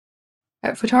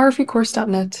At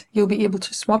photographycourse.net, you'll be able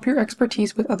to swap your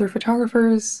expertise with other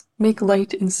photographers, make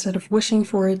light instead of wishing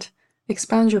for it,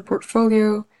 expand your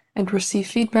portfolio, and receive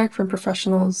feedback from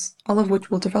professionals, all of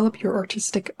which will develop your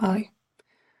artistic eye.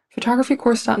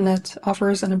 Photographycourse.net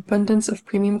offers an abundance of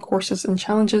premium courses and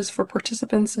challenges for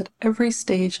participants at every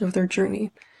stage of their journey,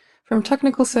 from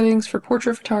technical settings for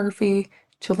portrait photography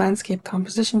to landscape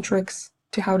composition tricks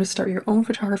to how to start your own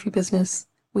photography business.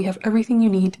 We have everything you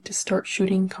need to start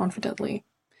shooting confidently.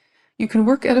 You can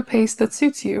work at a pace that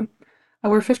suits you.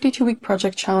 Our 52-week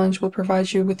project challenge will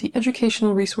provide you with the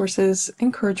educational resources,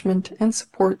 encouragement, and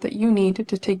support that you need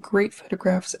to take great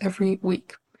photographs every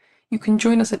week. You can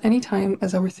join us at any time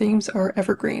as our themes are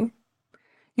evergreen.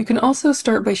 You can also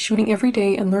start by shooting every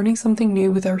day and learning something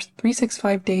new with our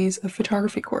 365 Days of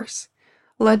Photography course.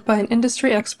 Led by an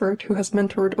industry expert who has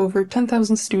mentored over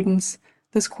 10,000 students,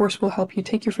 this course will help you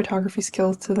take your photography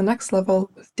skills to the next level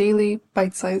with daily,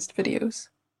 bite-sized videos.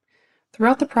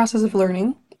 Throughout the process of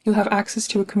learning, you'll have access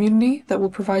to a community that will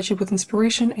provide you with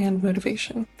inspiration and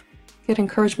motivation. Get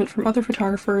encouragement from other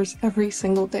photographers every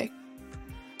single day.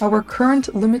 Our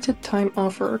current limited time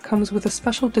offer comes with a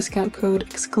special discount code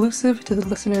exclusive to the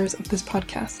listeners of this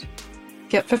podcast.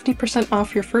 Get 50%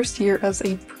 off your first year as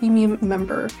a premium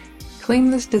member.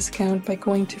 Claim this discount by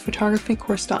going to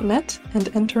photographycourse.net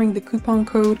and entering the coupon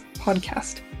code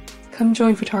PODCAST. Come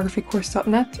join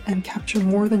photographycourse.net and capture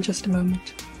more than just a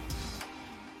moment.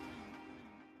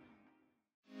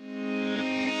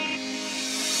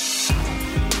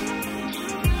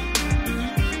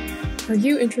 Are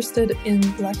you interested in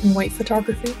black and white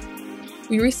photography?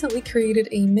 We recently created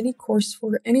a mini course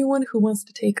for anyone who wants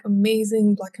to take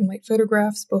amazing black and white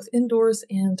photographs both indoors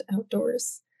and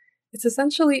outdoors. It's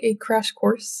essentially a crash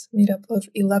course made up of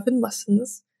 11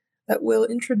 lessons that will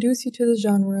introduce you to the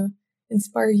genre,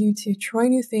 inspire you to try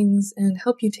new things, and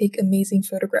help you take amazing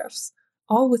photographs,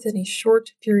 all within a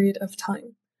short period of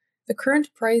time. The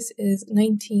current price is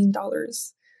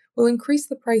 $19. We'll increase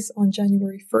the price on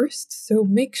January 1st, so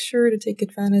make sure to take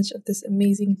advantage of this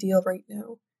amazing deal right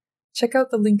now. Check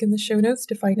out the link in the show notes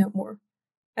to find out more.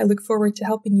 I look forward to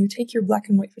helping you take your black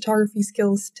and white photography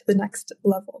skills to the next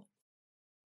level.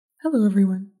 Hello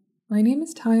everyone, my name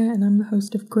is Taya and I'm the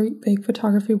host of Great Big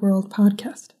Photography World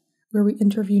podcast, where we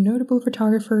interview notable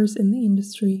photographers in the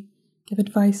industry, give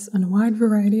advice on a wide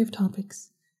variety of topics,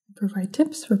 and provide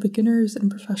tips for beginners and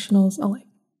professionals alike.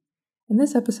 In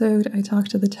this episode, I talk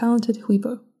to the talented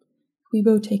Huibo.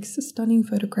 Huibo takes stunning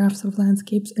photographs of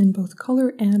landscapes in both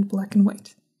color and black and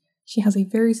white. She has a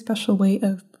very special way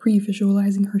of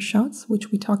pre-visualizing her shots,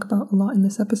 which we talk about a lot in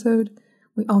this episode.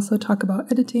 We also talk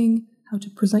about editing, how to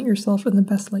present yourself in the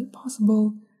best light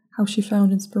possible, how she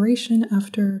found inspiration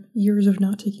after years of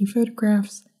not taking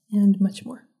photographs, and much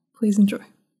more. Please enjoy.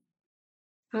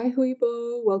 Hi,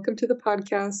 Huibo. Welcome to the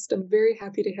podcast. I'm very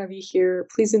happy to have you here.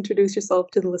 Please introduce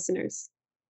yourself to the listeners.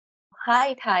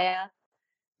 Hi, Taya.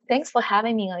 Thanks for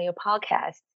having me on your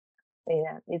podcast.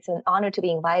 Yeah, it's an honor to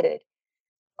be invited.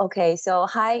 Okay, so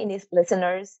hi,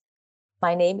 listeners.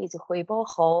 My name is Huibo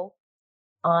Ho.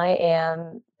 I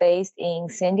am based in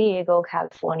San Diego,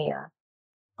 California,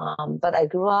 but I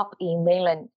grew up in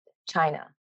mainland China.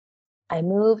 I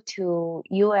moved to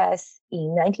U.S. in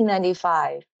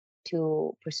 1995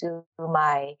 to pursue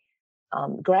my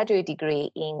graduate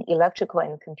degree in electrical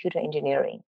and computer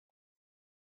engineering.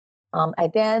 I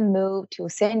then moved to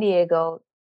San Diego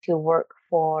to work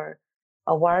for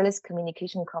a wireless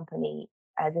communication company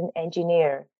as an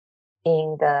engineer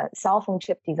in the cell phone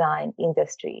chip design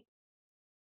industry.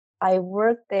 I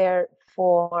worked there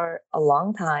for a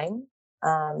long time,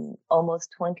 almost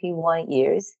 21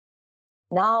 years.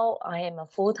 Now I am a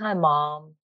full-time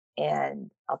mom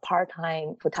and a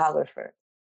part-time photographer.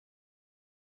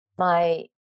 My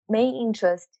main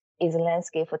interest is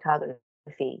landscape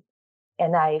photography,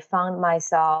 and I fell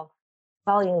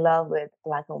in love with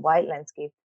black and white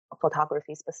landscape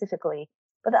photography specifically,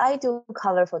 but I do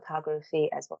color photography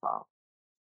as well.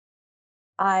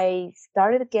 I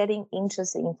started getting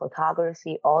interested in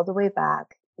photography all the way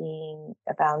back in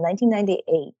about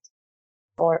 1998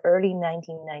 or early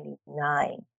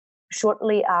 1999,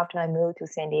 shortly after I moved to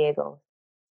San Diego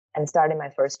and started my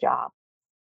first job.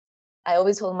 I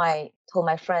always told my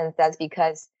friends that's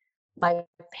because my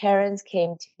parents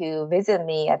came to visit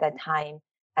me at that time,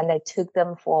 and I took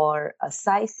them for a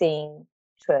sightseeing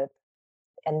trip,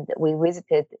 and we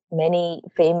visited many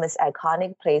famous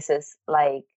iconic places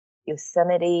like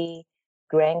Yosemite,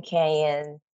 Grand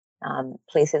Canyon,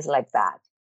 places like that.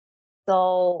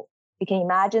 So you can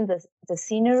imagine the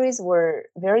sceneries were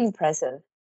very impressive,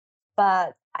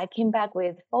 but I came back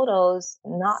with photos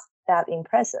not that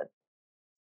impressive.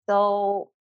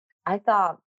 So I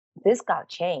thought this got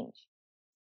changed.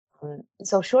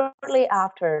 So shortly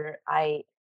after I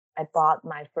bought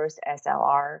my first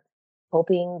SLR,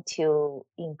 hoping to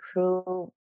improve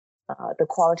the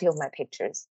quality of my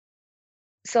pictures.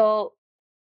 So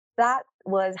that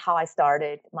was how I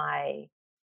started my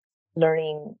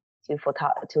learning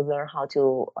to learn how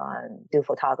to do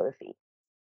photography.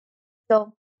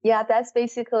 So yeah, that's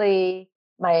basically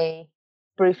my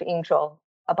brief intro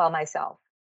about myself.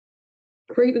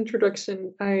 Great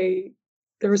introduction.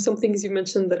 There were some things you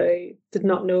mentioned that I did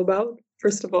not know about.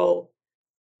 First of all,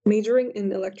 majoring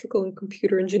in electrical and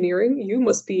computer engineering, you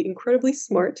must be incredibly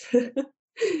smart.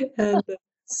 And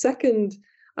second,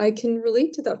 I can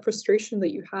relate to that frustration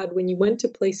that you had when you went to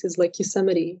places like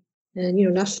Yosemite and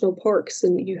national parks,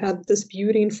 and you had this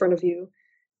beauty in front of you,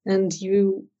 and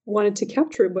you wanted to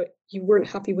capture it, but you weren't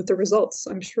happy with the results.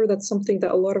 I'm sure that's something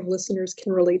that a lot of listeners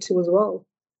can relate to as well.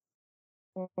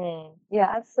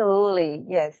 Yeah, absolutely.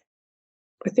 Yes.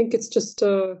 I think it's just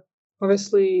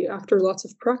obviously after lots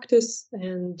of practice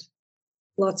and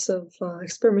lots of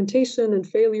experimentation and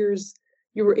failures,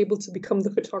 you were able to become the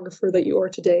photographer that you are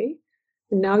today.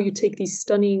 And now you take these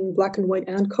stunning black and white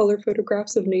and color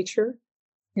photographs of nature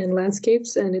and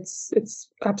landscapes, and it's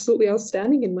absolutely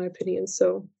outstanding in my opinion.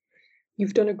 So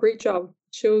you've done a great job.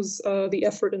 It shows the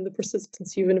effort and the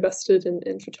persistence you've invested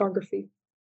in photography.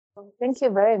 Well, thank you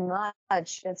very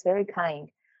much. That's very kind.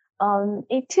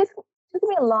 It took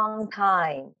me a long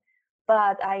time,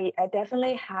 but I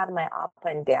definitely had my up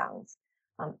and downs.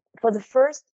 For the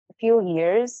first few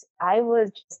years, I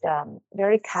was just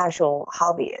very casual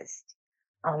hobbyist.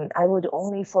 I would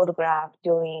only photograph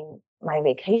during my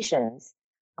vacations,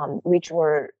 which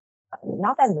were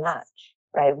not that much,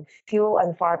 right? Few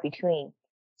and far between.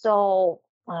 So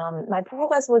my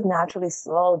progress was naturally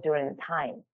slow during the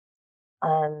time.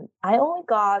 I only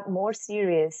got more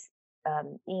serious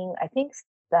I think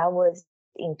that was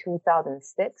in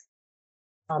 2006.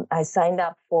 I signed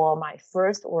up for my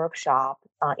first workshop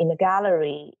in a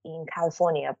gallery in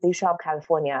California, Bishop,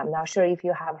 California. I'm not sure if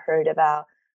you have heard about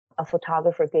a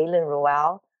photographer, Galen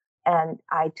Roel. And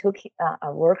I took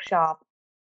a workshop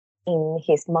in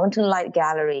his Mountain Light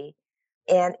Gallery,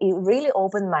 and it really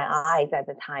opened my eyes at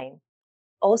the time.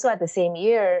 Also, at the same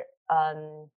year,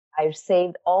 I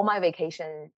saved all my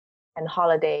vacations and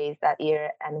holidays that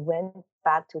year and went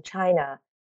back to China,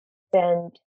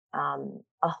 spent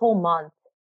a whole month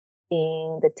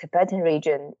in the Tibetan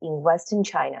region in Western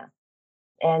China.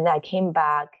 And I came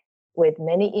back with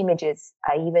many images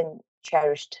I even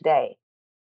cherish today.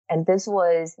 And this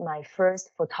was my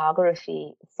first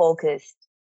photography focused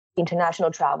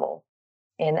international travel.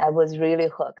 And I was really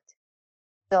hooked.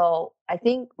 So I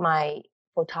think my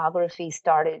photography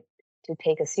started to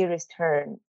take a serious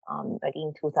turn like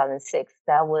in 2006.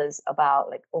 That was about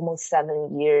like almost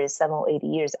 7 years, 7 or 8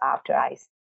 years after I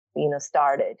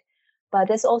started. But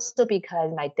that's also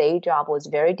because my day job was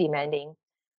very demanding.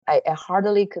 I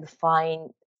hardly could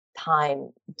find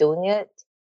time doing it.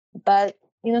 But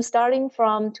starting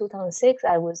from 2006,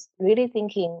 I was really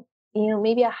thinking,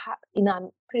 maybe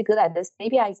I'm pretty good at this.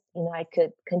 Maybe I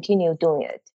could continue doing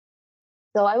it.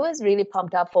 So I was really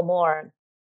pumped up for more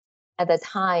at the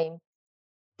time,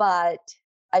 but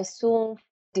I soon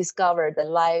discovered that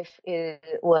life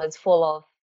is full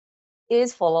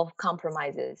of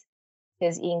compromises.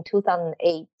 Because in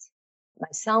 2008, my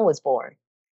son was born,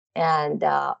 and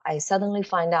I suddenly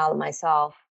find out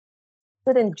myself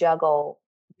couldn't juggle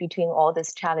between all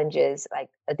these challenges, like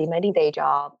a demanding day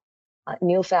job, a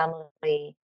new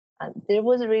family. There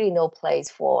was really no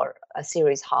place for a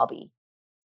serious hobby.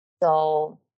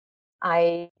 So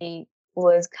I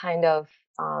was kind of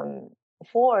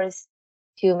forced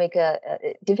to make a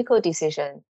difficult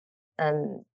decision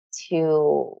and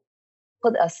to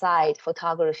put aside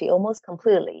photography almost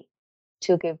completely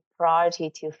to give priority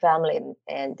to family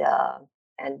and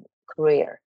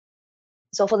career.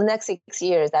 So for the next 6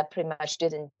 years, I pretty much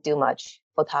didn't do much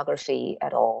photography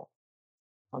at all.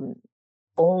 Um,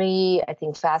 Only I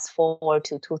think fast forward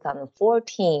to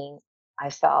 2014, I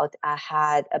felt I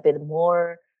had a bit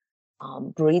more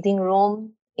breathing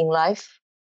room in life.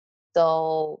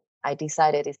 So I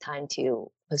decided it's time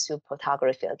to pursue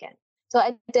photography again. So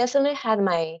I definitely had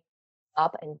my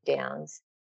up and downs.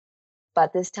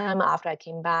 But this time, after I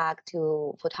came back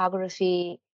to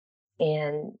photography,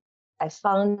 and I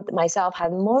found myself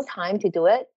had more time to do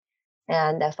it,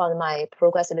 and I found my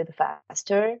progress a little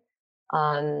faster.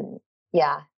 Um,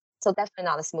 yeah, so definitely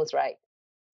not a smooth ride.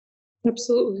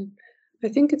 Absolutely. I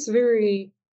think it's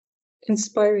very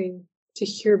inspiring to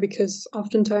hear because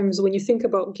oftentimes when you think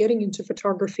about getting into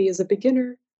photography as a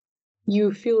beginner,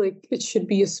 you feel like it should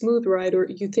be a smooth ride, or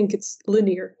you think it's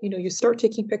linear. You start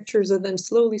taking pictures and then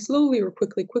slowly, or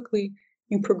quickly,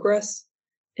 you progress,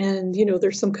 and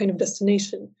there's some kind of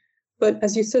destination. But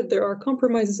as you said, there are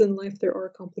compromises in life, there are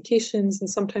complications, and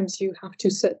sometimes you have to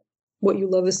set what you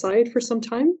love aside for some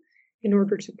time in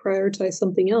order to prioritize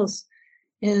something else.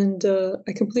 And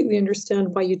I completely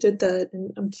understand why you did that.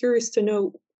 And I'm curious to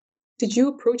know, did you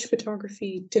approach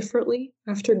photography differently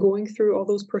after going through all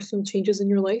those personal changes in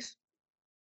your life?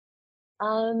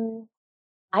 Um,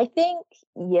 I think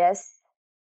yes.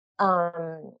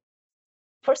 Um,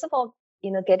 First of all,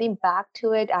 getting back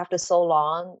to it after so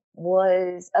long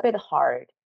was a bit hard.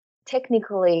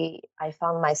 Technically, I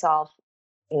found myself,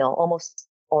 almost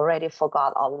already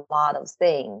forgot a lot of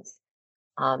things,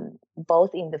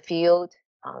 both in the field,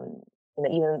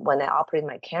 even when I operate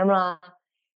my camera,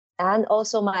 and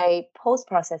also my post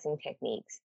processing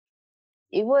techniques.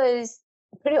 It was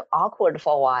pretty awkward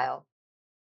for a while,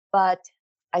 but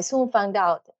I soon found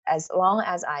out as long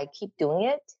as I keep doing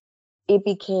it, it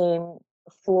became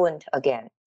fluent again.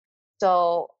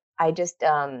 So I just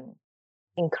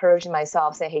encourage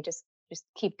myself, say, hey, just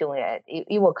keep doing it.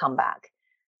 It will come back.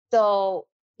 So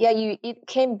yeah, it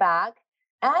came back,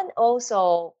 and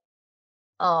also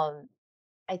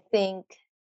I think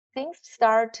things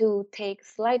start to take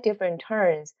slight different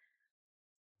turns.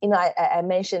 I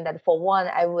mentioned that for one,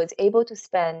 I was able to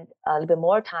spend a little bit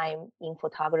more time in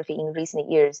photography in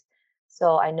recent years.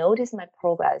 So I noticed my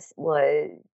progress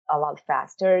was a lot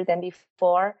faster than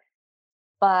before.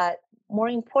 But more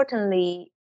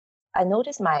importantly, I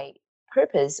noticed my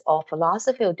purpose or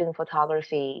philosophy of doing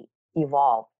photography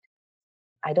evolved.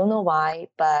 I don't know why,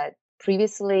 but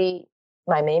previously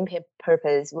my main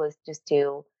purpose was just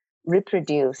to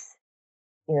reproduce,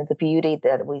 the beauty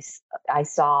that I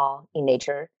saw in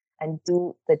nature and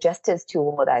do the justice to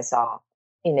what I saw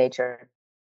in nature.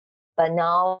 But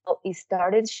now it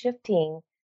started shifting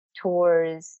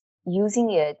towards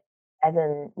using it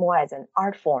more as an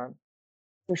art form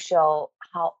to show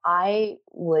how I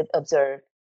would observe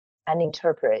and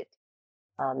interpret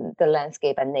the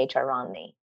landscape and nature around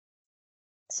me.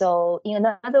 So, in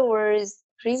other words,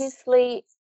 previously,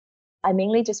 I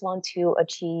mainly just want to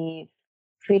achieve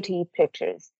pretty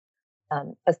pictures,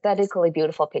 aesthetically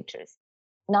beautiful pictures.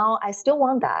 Now, I still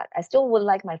want that. I still would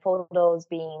like my photos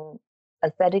being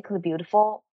aesthetically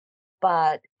beautiful,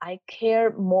 but I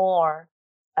care more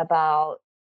about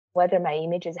whether my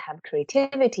images have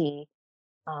creativity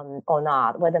or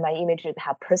not, whether my images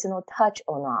have personal touch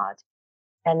or not,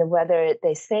 and whether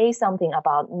they say something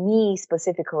about me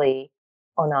specifically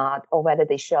or not, or whether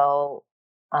they show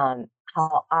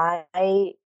how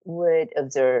I would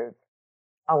observe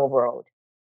our world.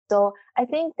 So I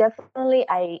think definitely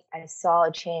I saw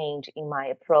a change in my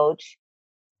approach.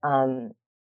 Um,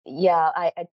 yeah,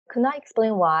 I could not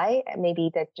explain why.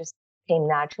 Maybe that just came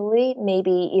naturally.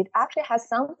 Maybe it actually has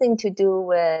something to do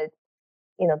with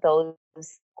those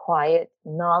quiet,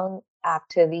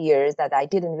 non-active years that I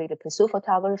didn't really pursue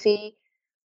photography.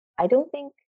 I don't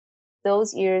think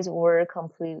those years were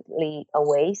completely a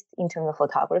waste in terms of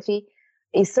photography.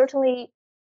 It's certainly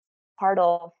part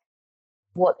of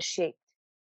what shaped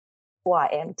who I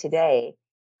am today.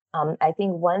 I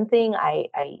think one thing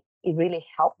it really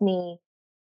helped me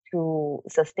to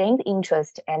sustain the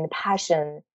interest and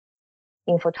passion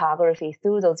in photography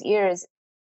through those years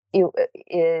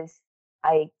is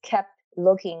I kept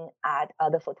looking at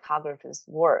other photographers'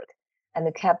 work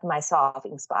and kept myself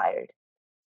inspired.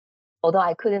 Although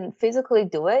I couldn't physically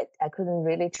do it, I couldn't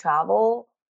really travel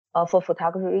for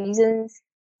photography reasons.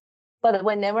 But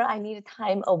whenever I needed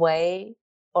time away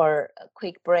or a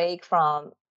quick break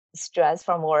from stress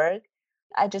from work,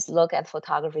 I just look at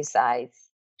photography sites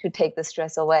to take the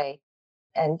stress away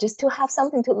and just to have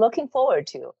something to looking forward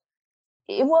to.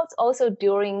 It was also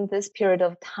during this period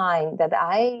of time that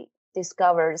I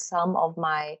discovered some of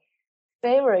my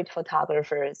favorite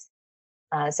photographers,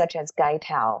 such as Guy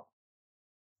Tao.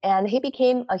 And he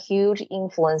became a huge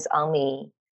influence on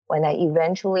me when I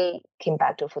eventually came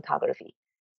back to photography.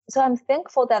 So I'm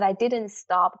thankful that I didn't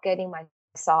stop getting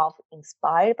myself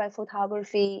inspired by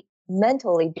photography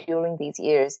mentally during these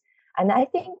years. And I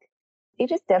think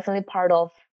it is definitely part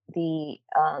of the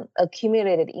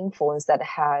accumulated influence that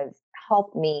has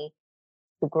helped me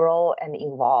to grow and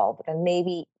evolve and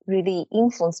maybe really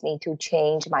influence me to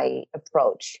change my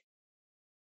approach.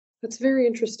 That's very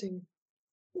interesting.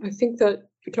 I think that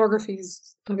photography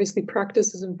is obviously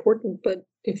practice is important, but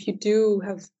if you do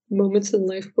have moments in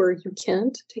life where you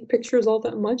can't take pictures all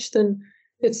that much, then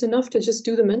it's enough to just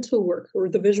do the mental work or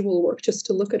the visual work, just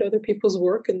to look at other people's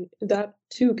work, and that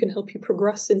too can help you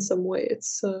progress in some way.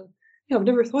 Yeah, I've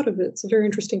never thought of it. It's a very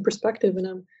interesting perspective, and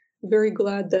I'm very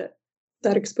glad that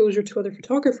that exposure to other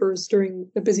photographers during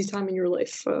a busy time in your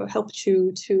life helped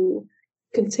you to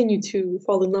continue to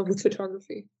fall in love with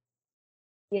photography.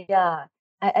 Yeah,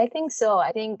 I think so.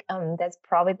 I think that's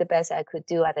probably the best I could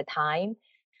do at the time.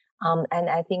 And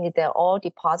I think they're all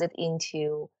deposit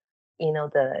into,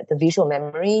 the visual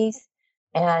memories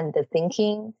and the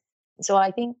thinking. So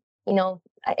I think,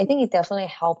 I think it definitely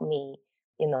helped me,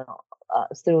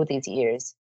 through these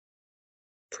years.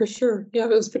 For sure. Yeah,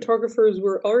 those photographers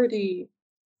were already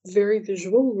very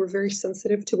visual, we're very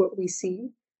sensitive to what we see.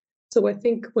 So I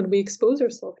think when we expose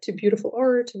ourselves to beautiful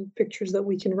art and pictures that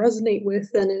we can resonate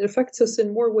with, then it affects us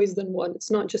in more ways than one.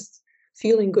 It's not just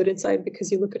feeling good inside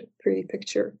because you look at a pretty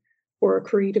picture or a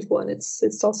creative one.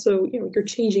 It's also, you're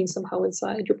changing somehow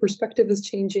inside. Your perspective is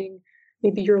changing.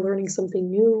 Maybe you're learning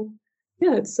something new.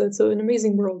 Yeah, it's an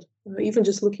amazing world. Even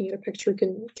just looking at a picture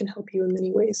can help you in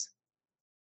many ways.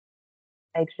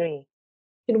 I agree.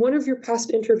 In one of your past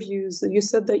interviews, you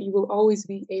said that you will always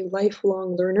be a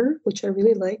lifelong learner, which I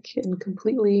really like and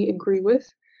completely agree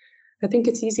with. I think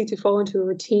it's easy to fall into a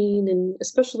routine, and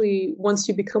especially once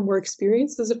you become more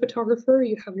experienced as a photographer,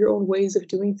 you have your own ways of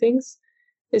doing things.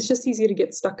 It's just easy to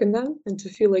get stuck in that and to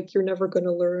feel like you're never going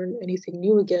to learn anything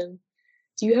new again.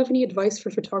 Do you have any advice for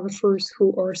photographers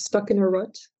who are stuck in a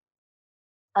rut?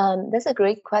 That's a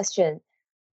great question.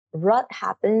 Rut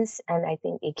happens, and I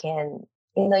think it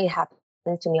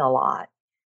happens to me a lot.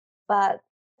 But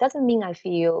doesn't mean I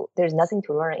feel there's nothing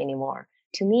to learn anymore.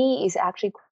 To me, it's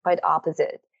actually quite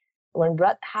opposite. When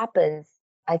rut happens,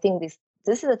 I think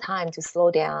this is a time to slow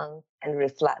down and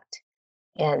reflect,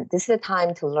 and this is a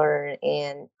time to learn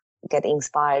and get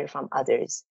inspired from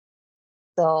others.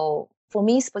 So for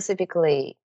me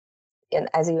specifically, and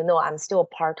as you know, I'm still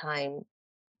part time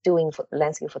doing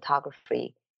landscape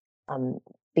photography, um,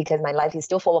 because my life is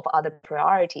still full of other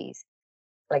priorities.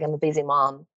 Like I'm a busy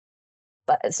mom,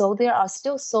 but so there are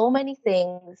still so many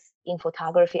things in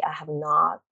photography I have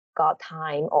not got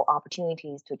time or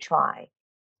opportunities to try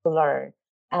to learn.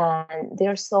 And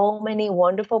there are so many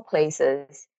wonderful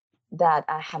places that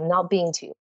I have not been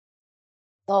to.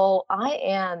 So I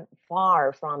am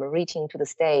far from reaching to the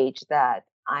stage that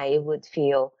I would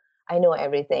feel I know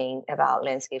everything about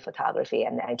landscape photography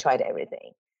and I tried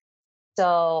everything.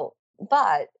 So,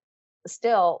 but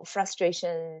still,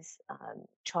 frustrations,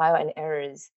 trial and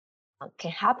errors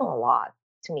can happen a lot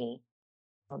to me.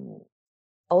 Um,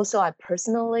 Also, I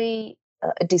personally,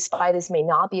 despite this may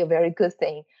not be a very good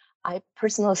thing, I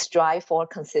personally strive for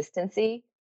consistency.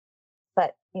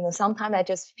 But sometimes I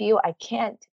just feel I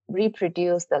can't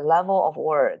reproduce the level of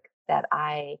work that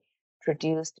I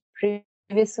produced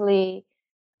previously.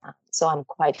 So I'm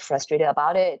quite frustrated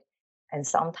about it. And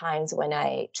sometimes when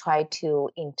I try to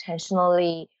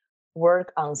intentionally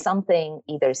work on something,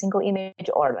 either single image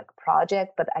or like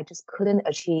project, but I just couldn't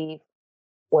achieve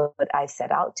what I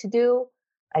set out to do,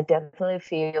 I definitely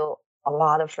feel a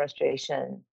lot of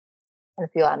frustration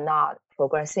and feel I'm not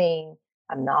progressing,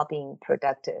 I'm not being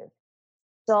productive.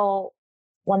 So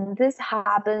when this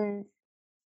happens,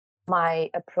 my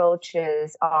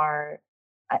approaches are,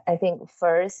 I think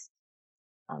first,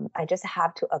 I just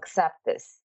have to accept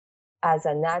this as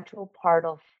a natural part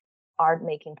of art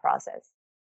making process.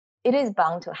 It is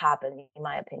bound to happen, in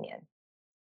my opinion.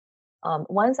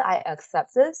 Once I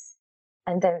accept this,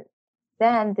 and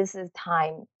then this is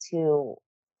time to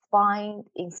find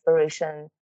inspiration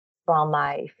from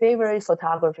my favorite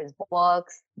photographers'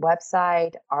 books,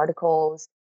 website, articles,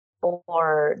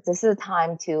 or this is a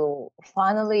time to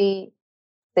finally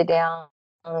sit down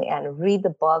and read the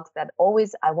books that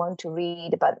always I want to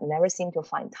read but never seem to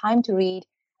find time to read.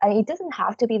 And it doesn't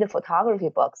have to be the photography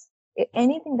books,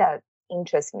 anything that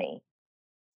interests me.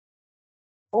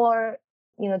 Or,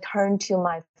 turn to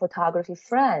my photography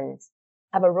friends,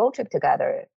 have a road trip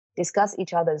together, discuss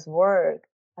each other's work,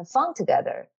 have fun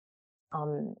together.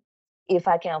 Um, if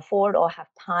I can afford or have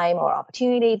time or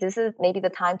opportunity, this is maybe the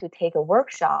time to take a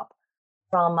workshop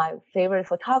from my favorite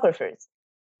photographers.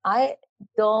 I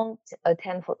don't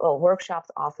attend workshops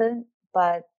often,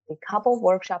 but the couple of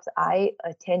workshops I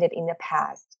attended in the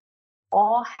past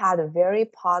all had a very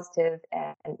positive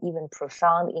and even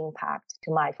profound impact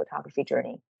to my photography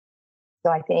journey.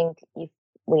 So I think if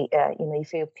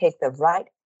you pick the right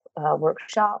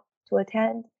workshop to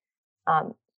attend,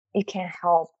 um, it can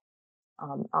help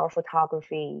our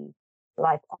photography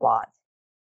life a lot.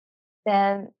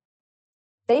 Then,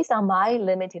 based on my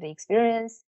limited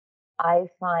experience, I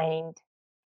find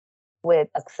with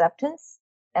acceptance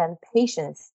and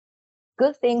patience,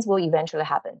 good things will eventually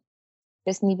happen.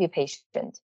 Just need to be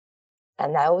patient.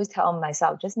 And I always tell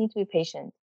myself, just need to be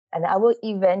patient. And I will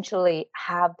eventually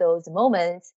have those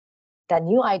moments that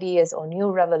new ideas or new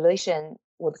revelation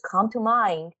would come to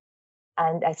mind.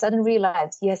 And I suddenly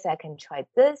realized, yes, I can try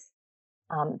this.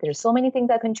 There's so many things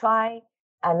I can try.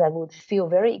 And I would feel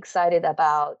very excited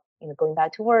about going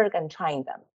back to work and trying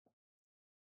them.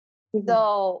 Mm-hmm.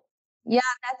 So yeah,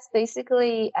 that's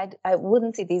basically, I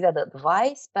wouldn't say these are the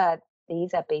advice, but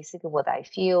these are basically what I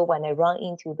feel when I run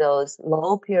into those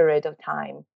low period of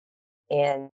time.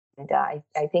 And I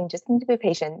think just need to be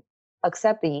patient,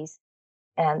 accept these,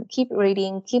 and keep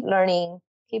reading, keep learning,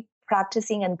 keep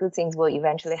practicing, and good things will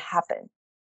eventually happen.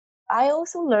 I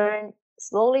also learned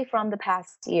slowly from the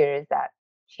past years that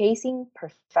chasing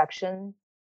perfection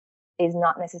is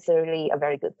not necessarily a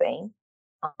very good thing.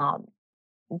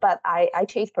 But I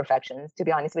chase perfection, to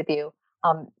be honest with you.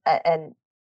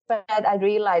 But I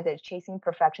realized that chasing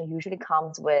perfection usually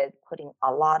comes with putting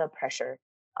a lot of pressure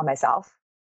on myself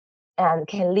and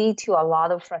can lead to a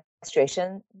lot of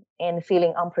frustration and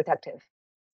feeling unprotective.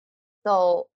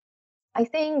 So I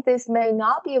think this may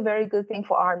not be a very good thing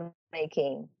for art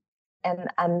making. And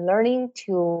I'm learning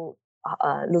to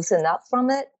loosen up from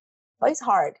it, but it's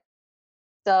hard.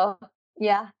 So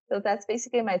yeah, so that's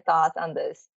basically my thoughts on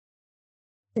this.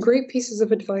 Great pieces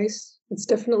of advice. It's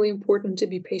definitely important to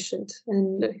be patient,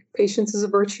 and patience is a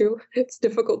virtue. It's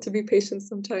difficult to be patient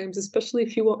sometimes, especially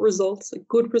if you want results, like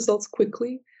good results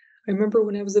quickly. I remember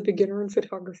when I was a beginner in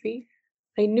photography,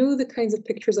 I knew the kinds of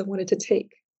pictures I wanted to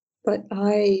take, but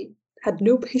I had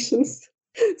no patience.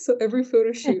 So every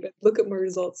photo shoot, I'd look at my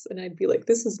results and I'd be like,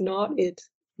 this is not it.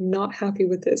 I'm not happy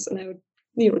with this. And I would,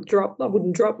 I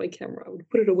wouldn't drop my camera. I would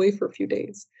put it away for a few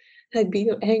days. I'd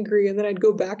be angry and then I'd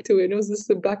go back to it. And it was this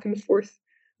back and forth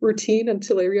routine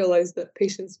until I realized that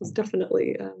patience was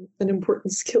definitely an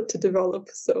important skill to develop.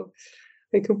 So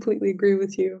I completely agree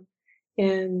with you.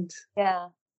 And yeah,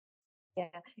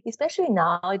 especially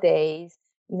nowadays,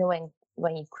 when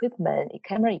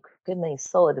camera equipment is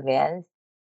so advanced,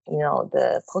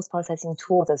 the post-processing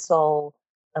tools are so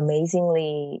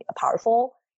amazingly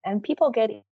powerful, and people get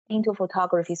into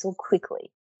photography so quickly,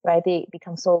 right? They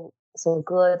become so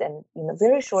good and in a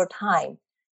very short time.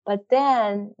 But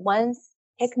then once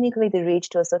technically they reach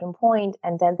to a certain point,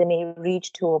 and then they may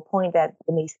reach to a point that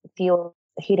they may feel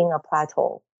hitting a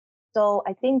plateau. So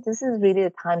I think this is really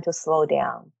the time to slow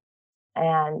down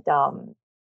and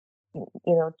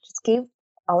just give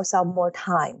ourselves more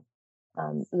time,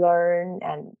 learn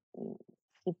and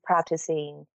keep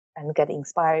practicing and get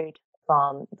inspired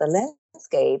from the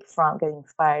landscape, from getting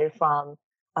inspired from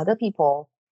other people,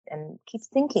 and keep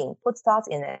thinking, put thoughts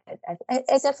in it. I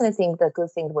definitely think the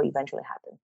good things will eventually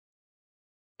happen.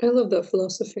 I love that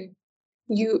philosophy.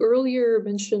 You earlier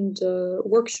mentioned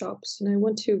workshops, and I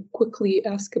want to quickly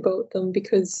ask about them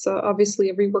because obviously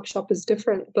every workshop is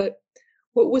different. But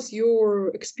what was your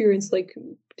experience like?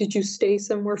 Did you stay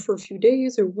somewhere for a few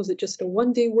days, or was it just a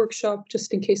one-day workshop,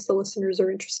 just in case the listeners are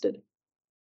interested?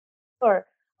 Sure.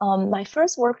 My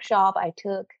first workshop I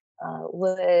took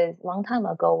was a long time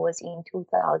ago, was in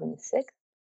 2006.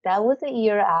 That was the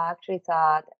year I actually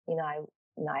thought,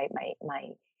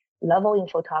 my level in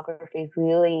photography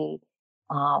really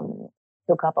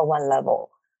took up a one level.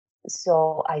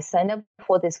 So I signed up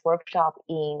for this workshop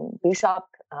in Bishop,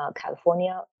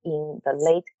 California, in the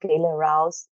late Galen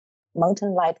Rouse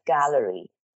Mountain Light Gallery.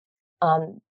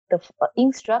 The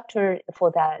instructor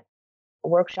for that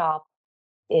workshop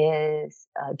is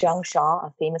John Shaw,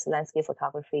 a famous landscape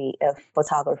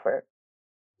photographer.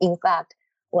 In fact,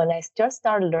 when I just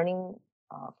started learning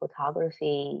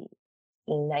photography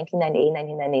in 1998,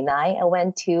 1999, I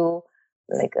went to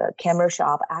like a camera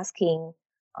shop asking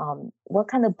what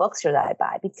kind of books should I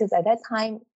buy? Because at that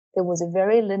time, there was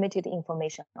very limited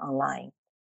information online.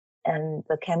 And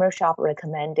the camera shop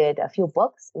recommended a few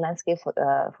books, landscape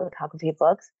photography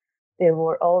books. They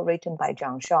were all written by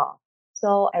John Shaw.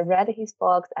 So I read his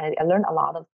books. I learned a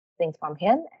lot of things from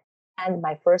him. And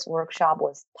my first workshop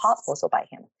was taught also by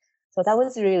him. So that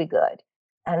was really good.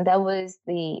 And that was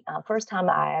the first time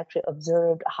I actually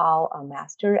observed how a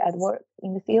master at work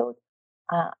in the field.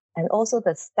 And also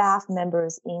the staff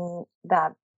members in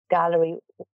that gallery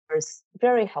were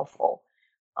very helpful.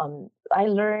 I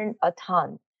learned a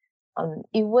ton.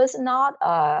 It was not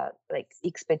a like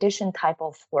expedition type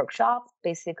of workshop.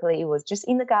 Basically, it was just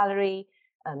in the gallery,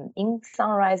 in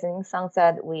sunrise and in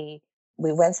sunset. We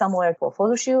went somewhere for a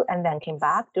photo shoot and then came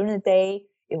back. During the day,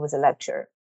 it was a lecture.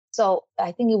 So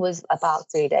I think it was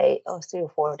about 3 days or 3 or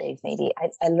 4 days maybe.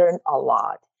 I learned a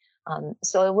lot.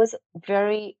 So it was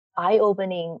very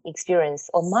eye-opening experience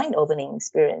or mind-opening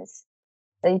experience.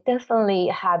 It definitely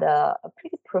had a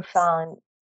pretty profound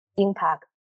impact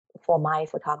for my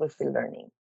photography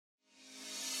learning.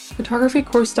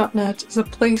 Photographycourse.net is a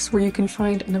place where you can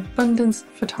find an abundance of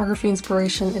photography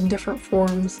inspiration in different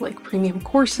forms like premium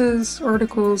courses,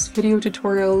 articles, video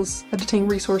tutorials, editing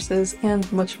resources, and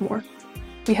much more.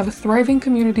 We have a thriving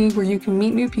community where you can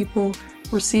meet new people,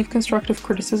 receive constructive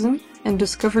criticism, and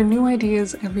discover new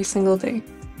ideas every single day.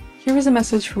 Here is a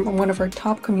message from one of our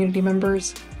top community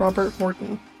members, Robert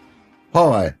Morton.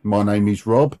 Hi, my name is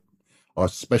Rob. I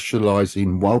specialise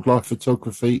in wildlife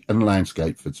photography and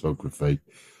landscape photography.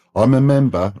 I'm a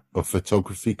member of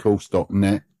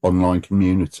photographycourse.net online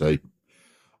community.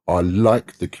 I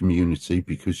like the community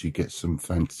because you get some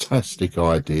fantastic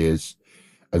ideas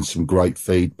and some great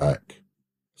feedback.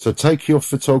 So take your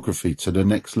photography to the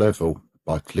next level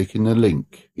by clicking the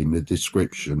link in the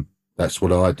description. That's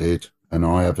what I did, and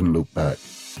I haven't looked back.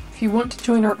 If you want to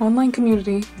join our online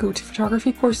community, go to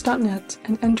photographycourse.net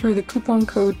and enter the coupon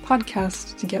code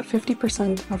PODCAST to get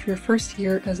 50% off your first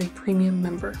year as a premium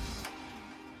member.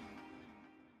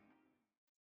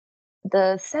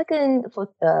 The second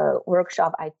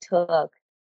workshop I took,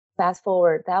 fast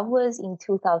forward, that was in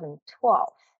 2012.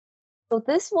 So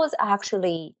this was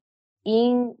actually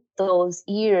in those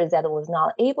years that I was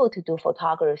not able to do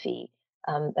photography.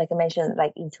 Like I mentioned,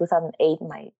 like in 2008,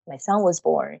 my son was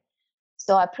born.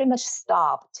 So I pretty much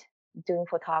stopped doing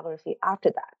photography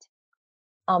after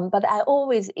that. But I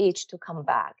always itched to come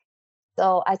back.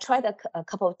 So I tried a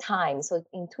couple of times. So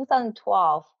in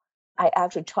 2012, I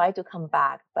actually tried to come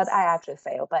back, but I actually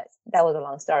failed. But that was a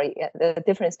long story, a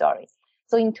different story.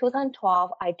 So in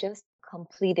 2012, I just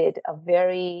completed a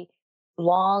very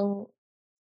long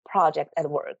project at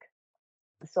work.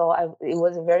 So it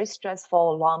was a very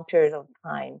stressful, long period of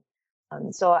time.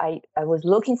 So I was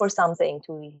looking for something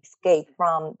to escape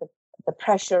from the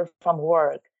pressure from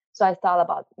work. So I thought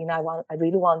about, I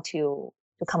really want to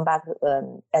come back.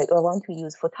 I want to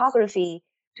use photography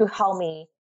to help me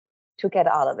to get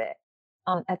out of it.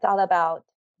 I thought about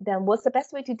then what's the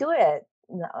best way to do it,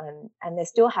 and I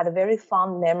still had a very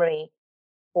fond memory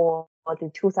for the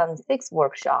 2006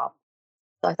 workshop.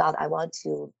 So I thought I want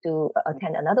to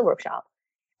attend another workshop.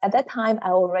 At that time,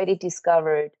 I already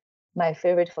discovered my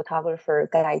favorite photographer,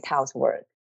 Guy Tao's work,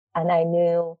 and I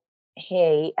knew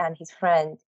he and his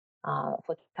friend,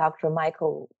 photographer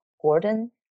Michael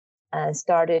Gordon,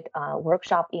 started a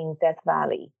workshop in Death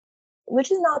Valley,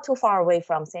 which is not too far away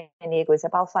from San Diego. It's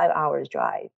about 5 hours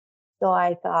drive. So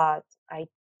I thought I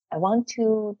want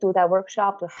to do that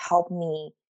workshop to help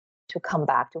me to come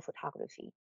back to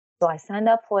photography. So I signed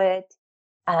up for it,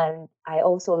 and I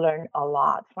also learned a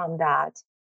lot from that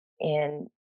and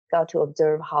got to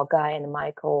observe how Guy and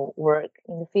Michael work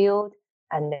in the field.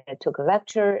 And then I took a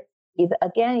lecture.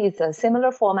 It's a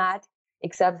similar format,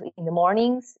 except in the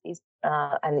mornings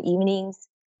and the evenings,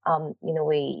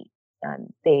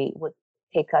 they would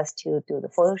take us to do the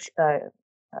photo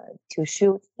to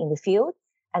shoot in the field,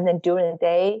 and then during the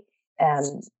day,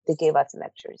 they gave us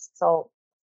lectures. So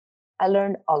I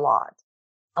learned a lot.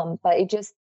 But it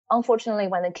just, unfortunately,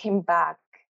 when I came back,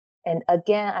 and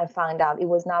again, I found out it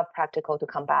was not practical to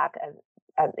come back.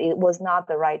 It was not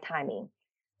the right timing.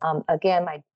 Again,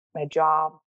 my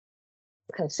job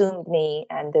consumed me,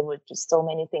 and there were just so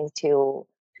many things to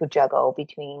juggle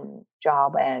between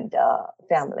job and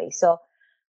family. So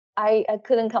I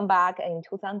couldn't come back in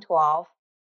 2012.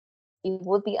 It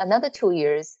would be another 2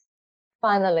 years.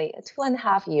 Finally,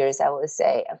 2.5 years, I would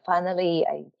say. Finally,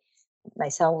 my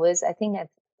son was, I think, at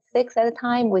 6 at the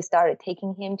time. We started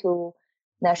taking him to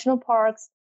national parks.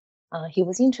 He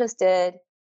was interested,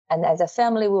 and as a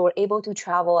family, we were able to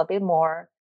travel a bit more.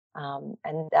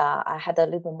 And I had a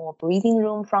little bit more breathing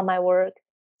room from my work,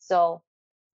 so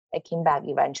I came back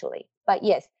eventually. But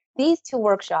yes, these two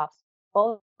workshops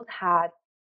both had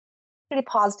pretty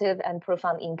positive and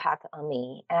profound impact on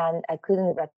me, and I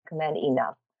couldn't recommend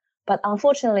enough. But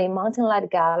unfortunately, Mountain Light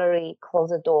Gallery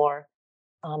closed the door,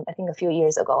 I think a few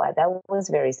years ago. That was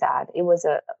very sad. It was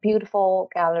a beautiful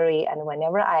gallery, and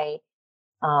whenever I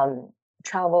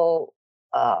travel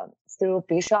through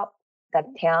Bishop, that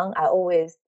town, I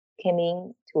always came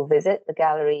in to visit the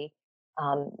gallery,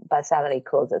 but sadly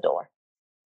closed the door.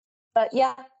 But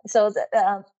yeah, so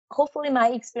hopefully my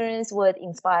experience would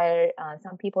inspire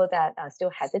some people that are still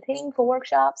hesitating for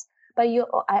workshops. But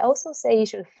I also say you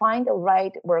should find the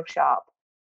right workshop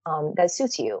that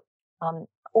suits you.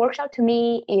 Workshop to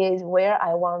me is where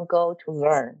I want to go to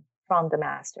learn from the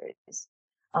masters.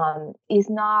 Is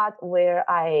not where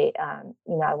I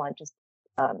want to just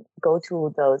go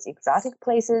to those exotic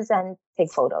places and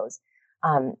take photos.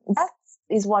 That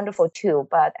is wonderful too,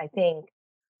 but I think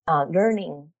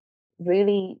learning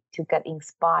really to get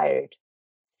inspired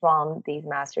from these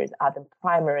masters are the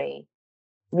primary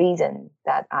reason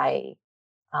that I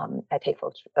I take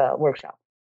workshop.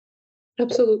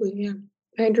 Absolutely, yeah.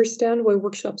 I understand why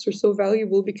workshops are so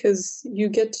valuable because you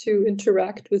get to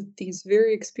interact with these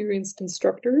very experienced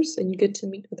instructors and you get to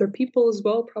meet other people as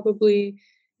well, probably,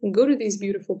 and go to these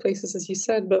beautiful places, as you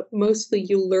said, but mostly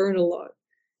you learn a lot.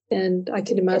 And I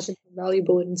can imagine how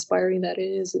valuable and inspiring that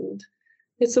is. And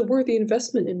it's a worthy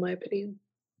investment, in my opinion.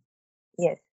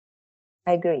 Yes,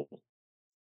 I agree.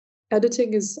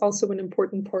 Editing is also an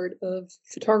important part of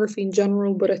photography in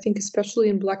general, but I think especially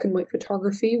in black and white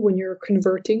photography, when you're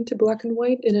converting to black and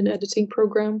white in an editing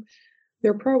program,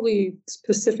 there are probably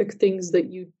specific things that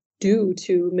you do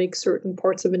to make certain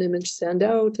parts of an image stand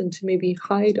out and to maybe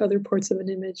hide other parts of an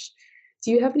image.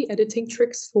 Do you have any editing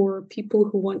tricks for people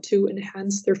who want to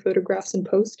enhance their photographs in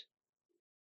post?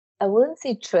 I wouldn't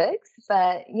say tricks,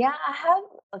 but yeah, I have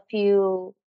a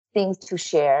few things to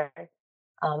share.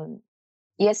 Um,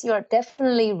 yes, you are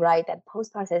definitely right that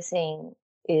post-processing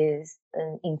is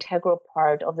an integral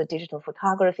part of the digital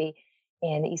photography,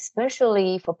 and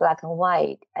especially for black and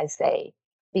white, I say,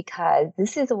 because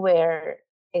this is where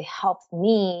it helps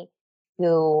me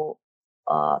to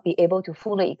be able to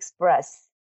fully express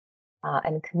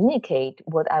and communicate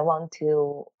what I want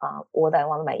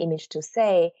my image to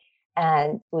say,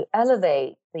 and to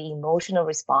elevate the emotional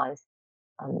response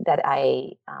that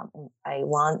I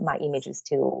want my images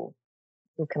to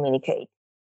communicate.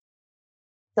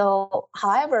 So,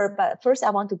 however, but first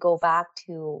I want to go back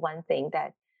to one thing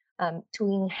that to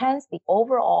enhance the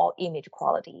overall image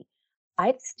quality,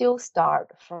 I'd still start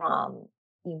from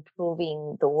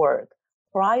improving the work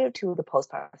prior to the post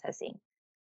processing,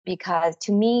 because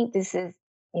to me this is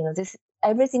this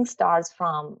everything starts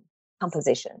from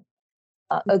composition.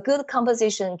 A good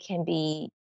composition can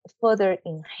be further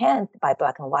enhanced by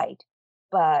black and white,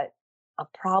 but a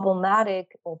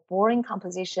problematic or boring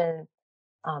composition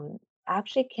um,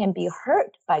 actually can be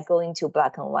hurt by going to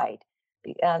black and white.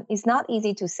 It's not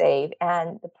easy to save,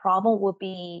 and the problem will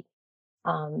be,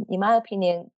 in my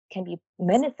opinion, can be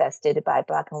manifested by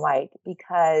black and white,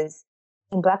 because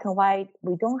in black and white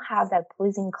we don't have that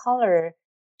pleasing color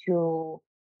to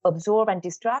absorb and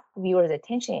distract viewers'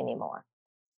 attention anymore.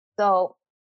 So,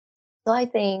 so I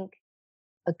think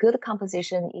a good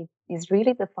composition is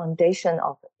really the foundation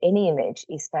of any image,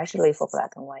 especially for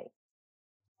black and white.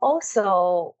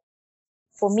 Also,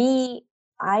 for me,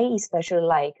 I especially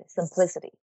like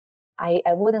simplicity. I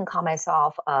wouldn't call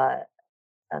myself a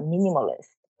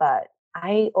minimalist, but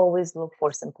I always look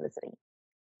for simplicity.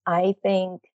 I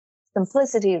think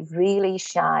simplicity really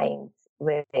shines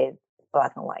with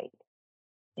black and white.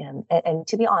 And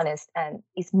to be honest, and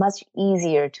it's much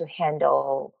easier to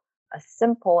handle a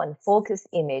simple and focused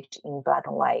image in black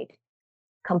and white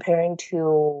comparing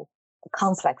to a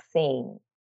complex scene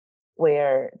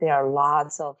where there are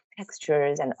lots of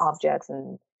textures and objects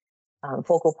and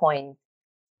focal points.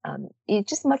 It's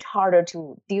just much harder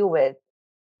to deal with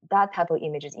that type of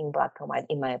images in black and white,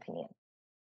 in my opinion.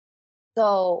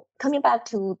 So coming back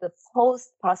to the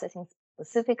post processing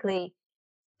specifically,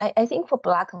 I think for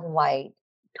black and white,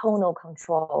 tonal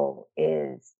control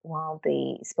is one of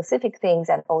the specific things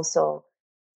and also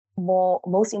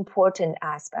most important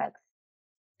aspects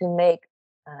to make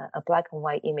a black and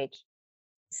white image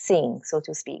sing, so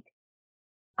to speak.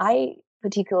 I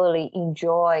particularly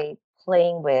enjoy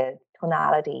playing with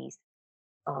tonalities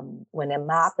when I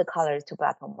map the colors to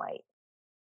black and white,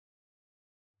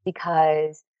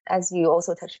 because as you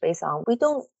also touch base on, we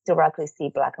don't directly see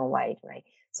black and white, right?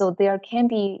 So there can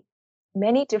be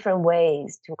many different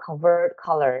ways to convert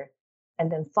color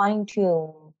and then fine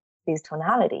tune these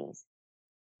tonalities,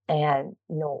 and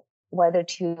whether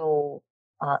to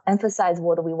emphasize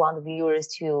what we want viewers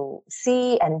to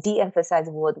see and de-emphasize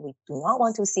what we do not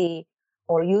want to see,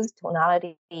 or use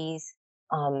tonalities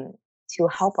to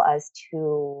help us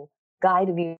to guide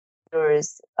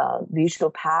viewers'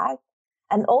 visual path.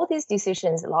 And all these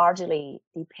decisions largely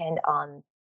depend on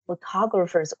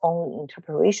photographers' own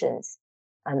interpretations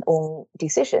and own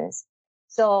decisions.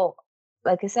 So,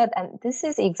 like I said, and this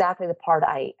is exactly the part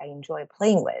I enjoy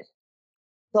playing with.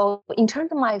 So in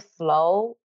terms of my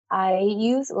flow, I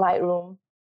use Lightroom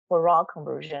for raw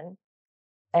conversion,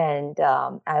 and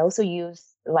I also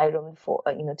use Lightroom for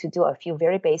to do a few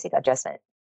very basic adjustments.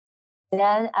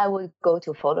 Then I would go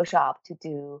to Photoshop to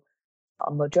do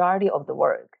a majority of the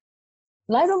work.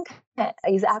 Lightroom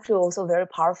is actually also very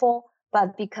powerful,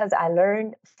 but because I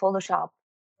learned Photoshop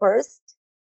first,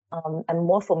 I'm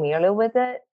more familiar with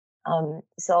it.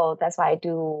 So that's why I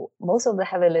do most of the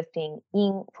heavy lifting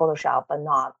in Photoshop, but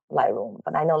not Lightroom.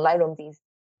 But I know Lightroom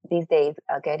these days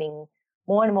are getting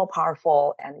more and more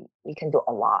powerful, and we can do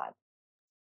a lot.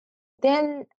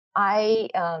 Then I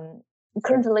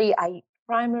currently I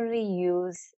primarily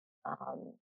use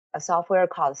a software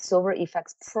called Silver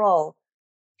Effects Pro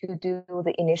to do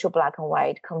the initial black and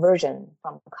white conversion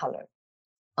from color.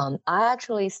 I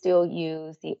actually still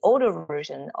use the older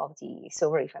version of the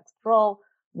Silver Effects Pro,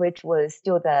 which was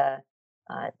still the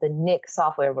NIC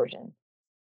software version.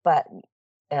 But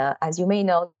as you may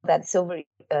know, that Silver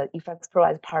Effects Pro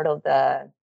as part of the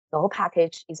whole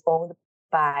package is owned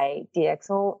by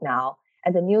DxO now,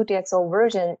 and the new DxO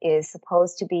version is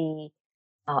supposed to be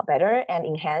better and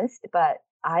enhanced, but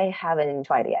I haven't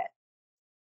tried it yet.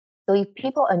 So if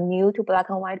people are new to black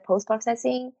and white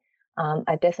post-processing,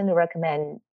 I definitely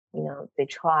recommend they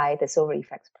try the Silver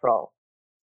Effects Pro.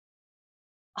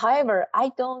 However,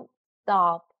 I don't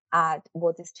stop at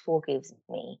what this tool gives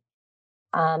me.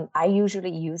 I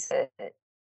usually use it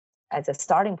as a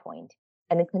starting point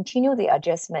and then continue the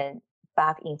adjustment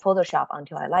back in Photoshop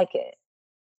until I like it.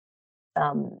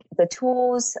 The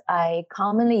tools I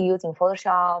commonly use in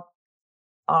Photoshop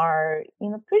are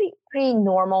pretty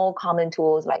normal common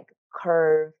tools like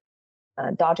curve,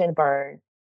 dodge and burn,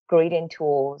 gradient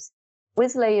tools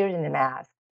with layers and mask,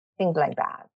 things like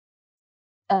that.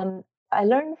 I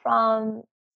learned from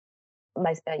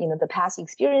my the past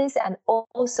experience and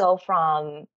also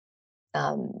from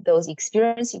those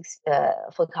experienced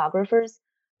photographers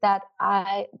that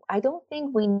I don't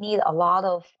think we need a lot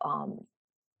of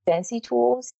fancy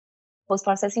tools,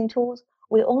 post-processing tools.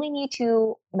 We only need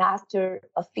to master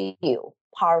a few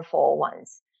powerful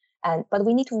ones, but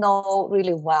we need to know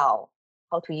really well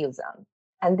how to use them,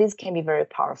 and this can be very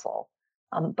powerful.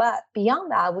 But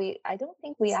beyond that, I don't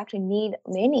think we actually need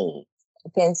many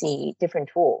fancy different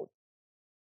tools.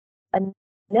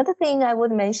 Another thing I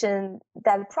would mention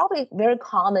that probably very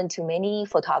common to many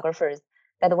photographers,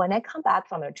 that when I come back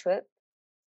from a trip,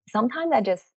 sometimes I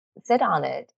just sit on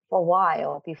it for a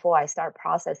while before I start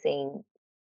processing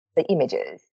the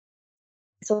images.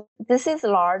 So this is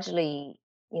largely,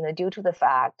 due to the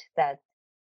fact that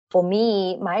for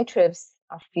me, my trips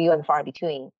are few and far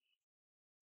between.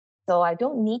 So I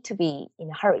don't need to be in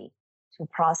a hurry to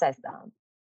process them.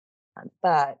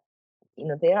 But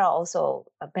there are also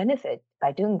a benefit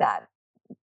by doing that.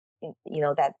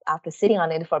 That after sitting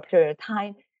on it for a period of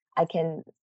time, I can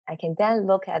then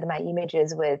look at my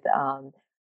images with a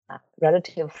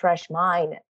relative fresh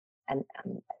mind, and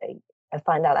I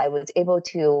find that I'm able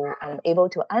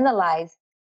to analyze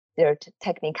their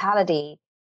technicality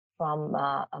from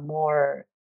a more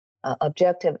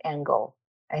objective angle.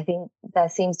 I think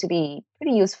that seems to be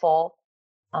pretty useful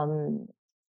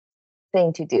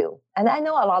thing to do. And I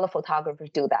know a lot of photographers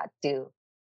do that too.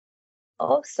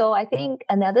 Also, I think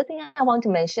another thing I want to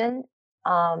mention,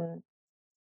 coming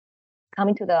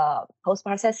to the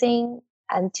post-processing,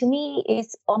 and to me,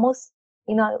 it's almost,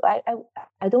 I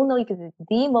don't know if it's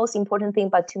the most important thing,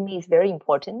 but to me, it's very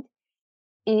important,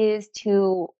 is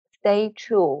to stay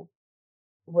true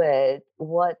with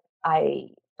what I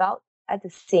felt at the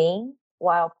scene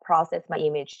while process my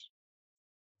image.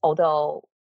 Although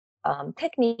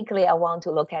technically, I want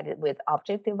to look at it with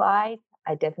objective eyes,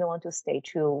 I definitely want to stay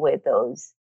true with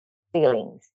those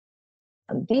feelings.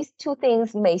 These two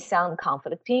things may sound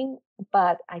conflicting,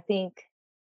 but I think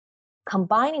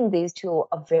combining these two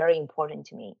are very important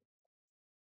to me.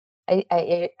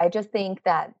 I just think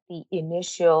that the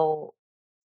initial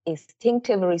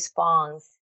instinctive response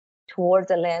towards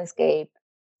the landscape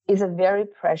is a very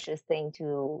precious thing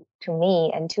to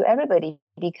me and to everybody,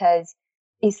 because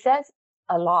it says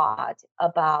a lot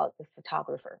about the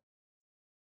photographer.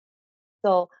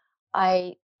 So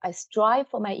I strive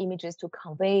for my images to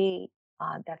convey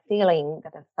that feeling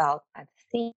that I felt at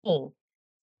seeing.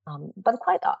 But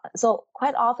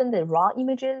quite often the raw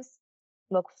images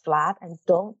look flat and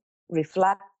don't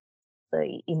reflect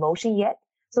the emotion yet.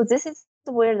 So this is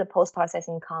where the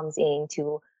post-processing comes in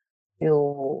to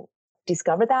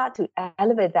discover that, to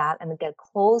elevate that, and get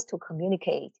close to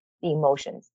communicate the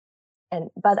emotions.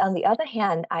 But on the other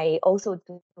hand, I also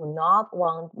do not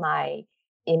want my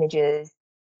images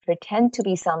pretend to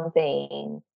be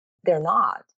something they're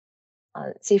not.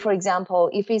 See, for example,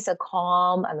 if it's a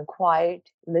calm and quiet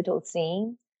little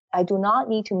scene, I do not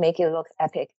need to make it look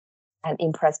epic and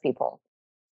impress people.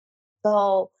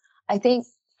 So I think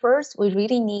first we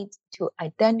really need to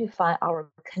identify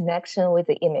our connection with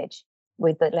the image,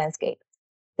 with the landscape.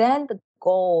 Then the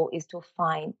goal is to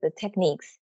find the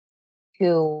techniques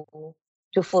to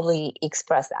fully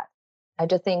express that. I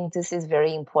just think this is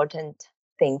very important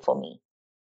thing for me.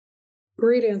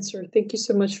 Great answer. Thank you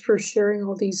so much for sharing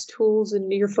all these tools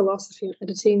and your philosophy on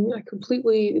editing. I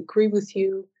completely agree with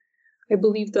you. I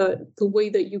believe that the way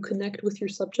that you connect with your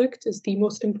subject is the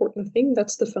most important thing.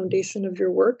 That's the foundation of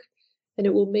your work. and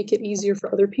it will make it easier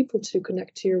for other people to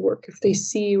connect to your work if they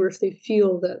see or if they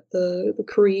feel that the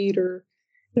creator,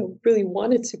 really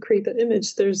wanted to create that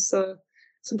image. There's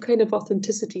some kind of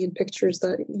authenticity in pictures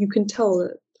that you can tell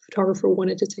that the photographer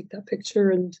wanted to take that picture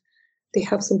and they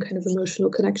have some kind of emotional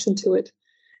connection to it.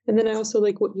 And then I also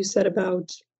like what you said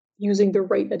about using the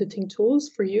right editing tools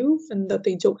for you and that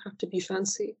they don't have to be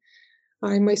fancy.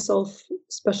 I myself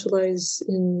specialize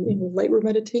in Lightroom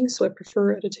editing, so I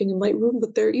prefer editing in Lightroom,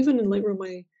 but there, even in Lightroom,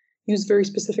 I use very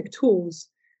specific tools.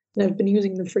 And I've been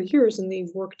using them for years and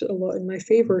they've worked a lot in my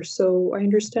favor. So I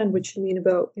understand what you mean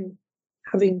about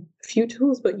having a few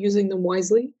tools, but using them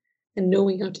wisely and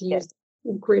knowing how to use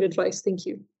them. Great advice. Thank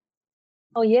you.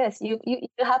 Oh, yes, you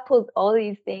have put all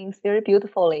these things very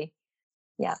beautifully.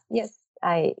 Yeah, yes,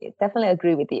 I definitely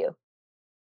agree with you.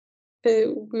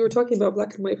 We were talking about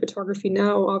black and white photography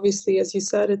now. Obviously, as you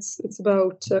said, it's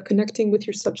about connecting with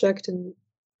your subject. And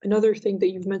another thing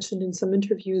that you've mentioned in some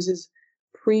interviews is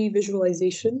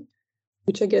pre-visualization,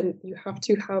 which again, you have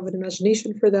to have an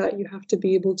imagination for that. You have to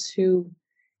be able to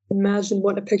imagine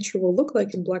what a picture will look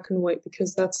like in black and white,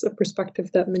 because that's a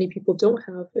perspective that many people don't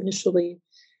have initially.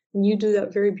 And you do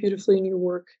that very beautifully in your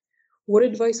work. What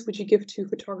advice would you give to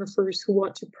photographers who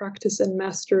want to practice and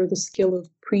master the skill of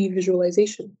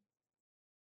pre-visualization?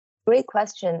 Great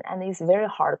question, and it's a very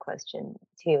hard question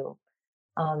too.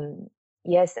 Um,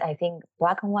 yes, I think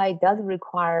black and white does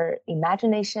require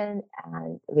imagination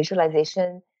and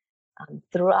visualization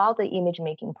throughout the image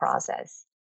making process,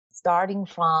 starting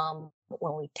from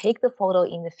when we take the photo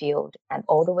in the field and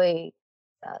all the way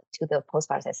to the post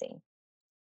processing.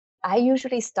 I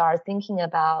usually start thinking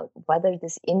about whether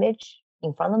this image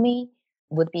in front of me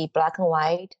would be black and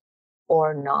white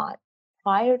or not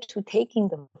prior to taking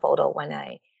the photo when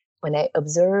I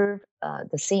observe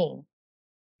the scene.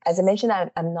 As I mentioned,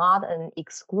 I'm not an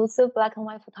exclusive black and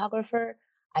white photographer.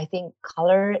 I think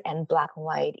color and black and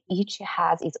white each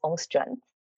has its own strength.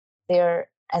 There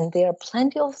are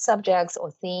plenty of subjects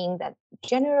or themes that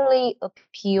generally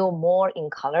appeal more in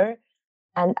color,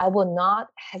 and I will not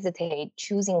hesitate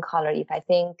choosing color if I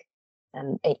think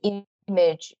an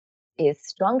image is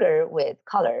stronger with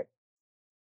color.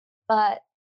 But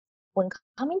when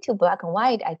coming to black and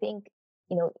white, I think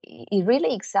it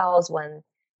really excels when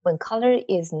color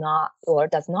is not or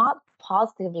does not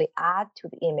positively add to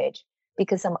the image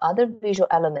because some other visual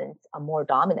elements are more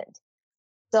dominant.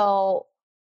 So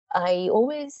I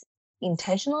always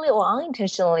intentionally or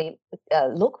unintentionally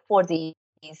look for these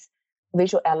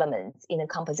visual elements in a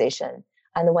composition.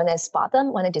 And when I spot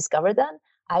them, when I discover them,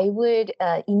 I would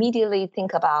immediately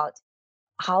think about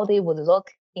how they would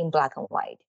look in black and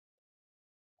white.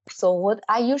 So what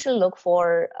I usually look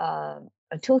for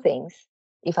two things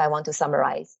if I want to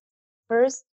summarize.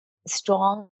 First,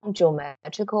 strong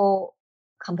geometrical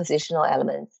compositional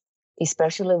elements,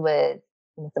 especially with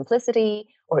simplicity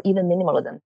or even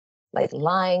minimalism, like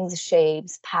lines,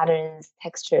 shapes, patterns,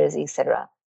 textures, etc.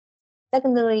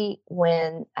 Secondly,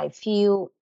 when I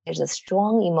feel there's a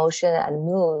strong emotion and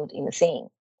mood in the scene.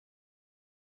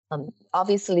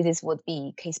 Obviously, this would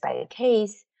be case by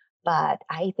case, but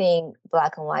I think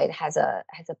black and white has a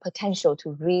potential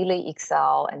to really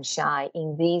excel and shine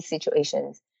in these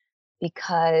situations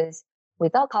because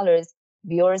without colors,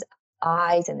 viewers'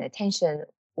 eyes and attention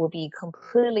will be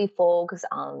completely focused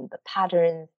on the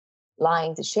patterns,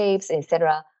 lines, shapes,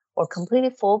 etc., or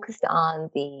completely focused on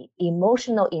the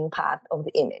emotional impact of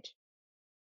the image.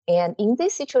 And in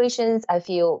these situations, I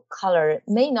feel color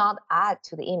may not add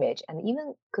to the image and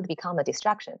even could become a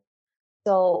distraction.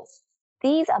 So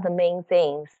these are the main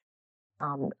things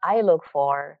I look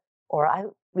for or I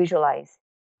visualize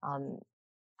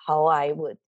how I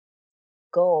would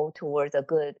go towards a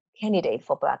good candidate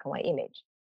for black and white image.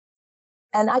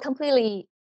 And I completely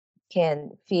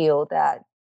can feel that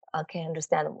I can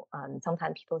understand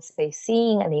sometimes people say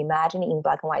seeing and imagining in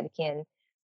black and white can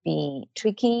be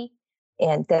tricky.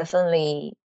 And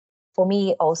definitely for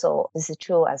me also, this is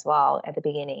true as well at the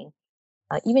beginning,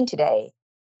 even today.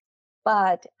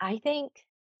 But I think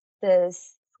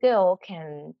this skill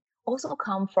can also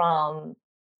come from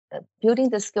building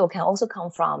the skill can also come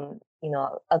from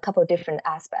a couple of different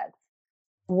aspects.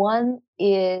 One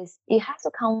is it has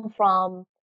to come from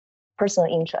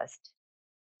personal interest.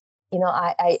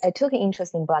 I took an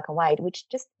interest in black and white, which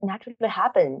just naturally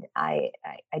happened. I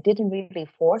didn't really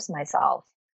force myself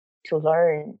to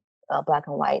learn black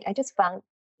and white. I just found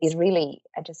it really,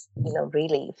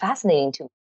 really fascinating to me.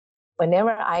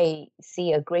 Whenever I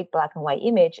see a great black and white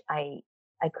image, I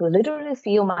could literally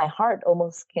feel my heart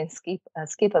almost can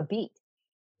skip a beat.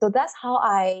 So that's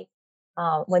how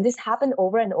when this happened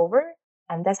over and over,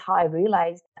 And that's how I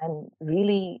realized and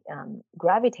really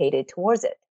gravitated towards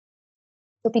it.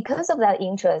 So because of that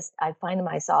interest, I find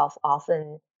myself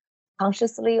often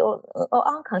consciously or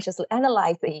unconsciously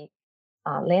analyze the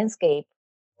landscape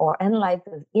or analyze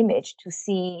the image to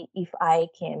see if I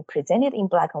can present it in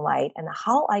black and white and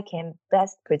how I can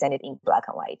best present it in black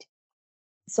and white.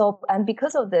 So, and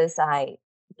because of this, I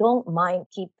don't mind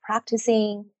keep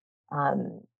practicing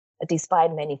um,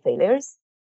 despite many failures.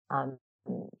 Um,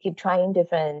 Keep trying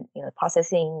different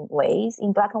processing ways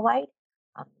in black and white.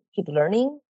 Keep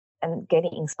learning and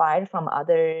getting inspired from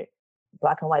other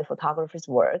black and white photographers'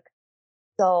 work.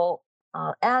 So,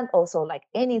 and also like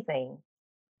anything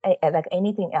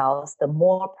else, the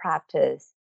more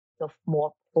practice, the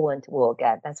more fluent we'll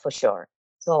get. That's for sure.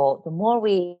 So the more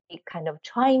we kind of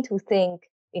trying to think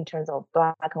in terms of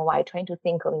black and white, trying to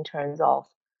think in terms of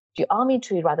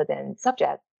geometry rather than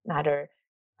subject matter,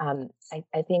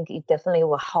 I think it definitely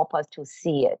will help us to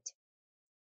see it.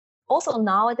 Also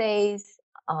nowadays,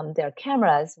 there are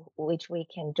cameras which we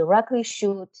can directly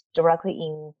shoot directly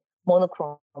in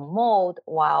monochrome mode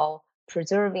while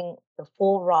preserving the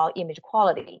full raw image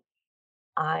quality.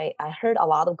 I heard a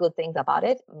lot of good things about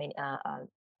it. I mean,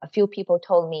 a few people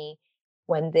told me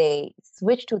when they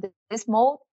switch to this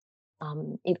mode,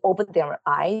 it opened their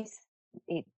eyes.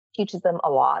 It teaches them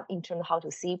a lot in terms of how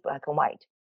to see black and white.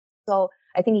 So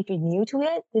I think if you're new to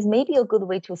it, this may be a good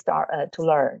way to start to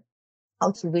learn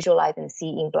how to visualize and see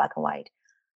in black and white.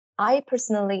 I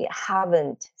personally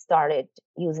haven't started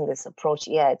using this approach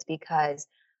yet because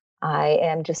I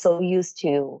am just so used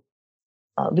to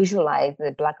visualize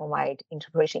the black and white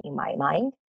interpretation in my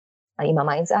mind, in my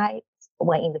mind's eye,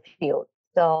 when in the field.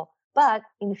 So, but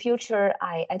in the future,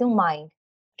 I don't mind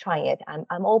trying it.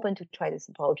 I'm open to try this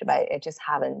approach, but I just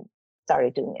haven't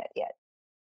started doing it yet.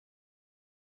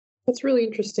 That's really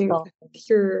interesting. So, I think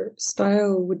your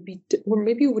style would be, or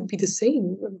maybe it would be the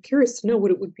same. I'm curious to know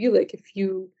what it would be like if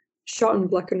you shot in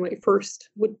black and white first.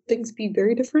 Would things be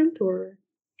very different, or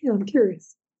yeah, I'm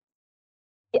curious.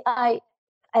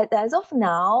 as of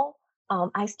now,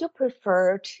 I still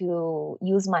prefer to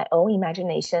use my own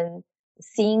imagination,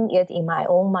 seeing it in my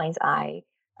own mind's eye,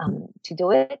 to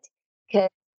do it. Because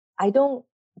I don't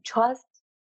trust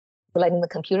letting the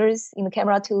computers in the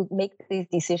camera to make these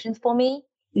decisions for me.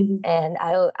 Mhm. And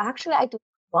I do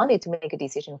want it to make a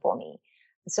decision for me.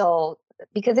 So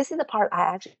because this is the part I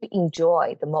actually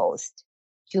enjoy the most,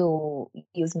 to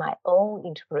use my own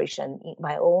interpretation,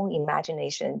 my own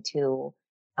imagination to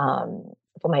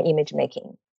for my image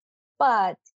making.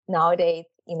 But nowadays,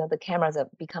 the cameras have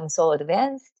become so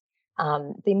advanced.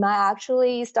 They might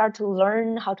actually start to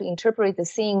learn how to interpret the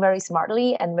scene very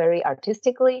smartly and very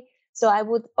artistically. So I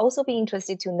would also be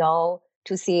interested to know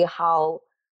to see how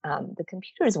the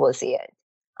computers will see it,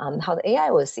 how the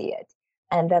AI will see it,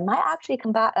 and that might actually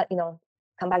come back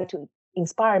to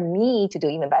inspire me to do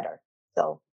even better.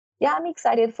 So yeah, I'm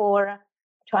excited for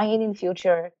trying it in the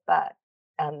future, but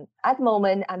at the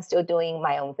moment, I'm still doing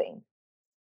my own thing.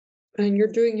 And you're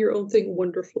doing your own thing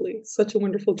wonderfully. Such a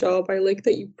wonderful job. I like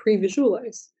that you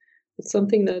pre-visualize. It's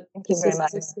something that Thank you this very is,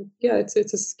 much. as I said, yeah, it's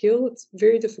a skill. It's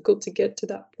very difficult to get to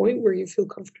that point where you feel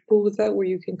comfortable with that, where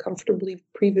you can comfortably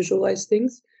pre-visualize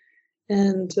things.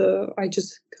 And I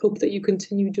just hope that you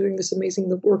continue doing this amazing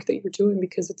work that you're doing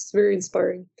because it's very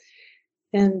inspiring.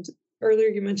 And earlier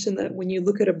you mentioned that when you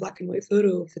look at a black and white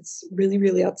photo, if it's really,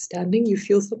 really outstanding, you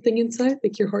feel something inside,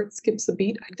 like your heart skips a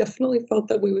beat. I definitely felt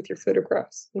that way with your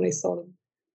photographs when I saw them.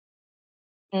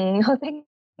 Oh, thank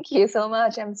you so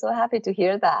much. I'm so happy to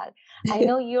hear that. I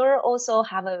know you're also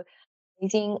have a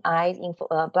amazing eyes in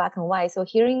black and white. So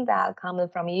hearing that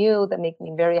comment from you, that makes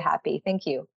me very happy. Thank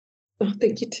you. Oh,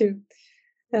 thank you too.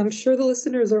 I'm sure the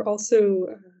listeners are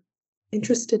also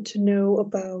interested to know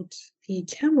about the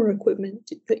camera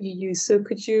equipment that you use. So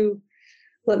could you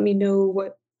let me know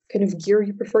what kind of gear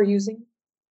you prefer using?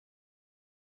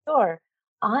 Sure.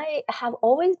 I have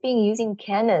always been using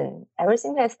Canon ever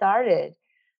since I started.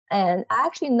 And I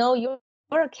actually know you're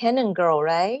a Canon girl,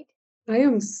 right? I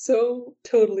am so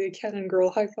totally a Canon girl.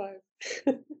 High five.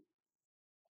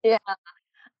 Yeah.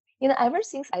 Ever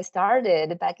since I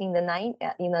started back in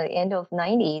the end of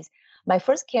 90s, my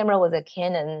first camera was a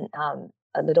Canon,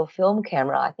 a little film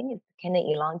camera. I think it's Canon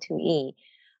Elan 2E.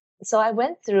 So I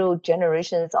went through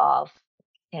generations of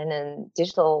Canon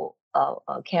digital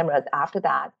cameras after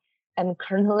that. I'm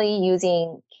currently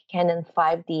using Canon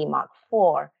 5D Mark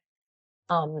IV.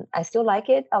 I still like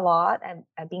it a lot.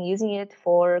 I've been using it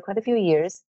for quite a few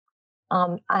years.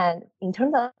 And in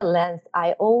terms of lens,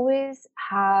 I always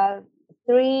have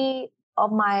three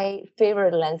of my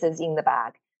favorite lenses in the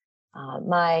bag.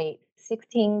 My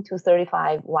 16 to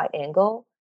 35 wide angle,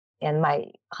 and my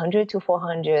 100 to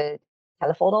 400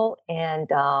 telephoto and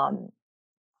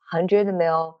 100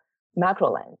 mil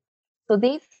macro lens. So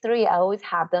these three, I always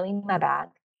have them in my bag.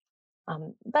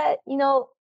 But in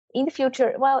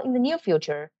the near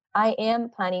future, I am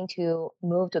planning to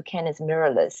move to Canon's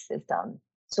mirrorless system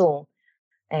soon,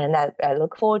 and I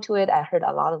look forward to it. I heard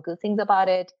a lot of good things about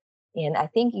it, and I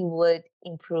think it would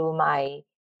improve my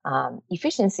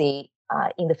efficiency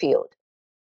in the field.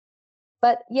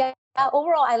 But yeah,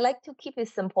 overall, I like to keep it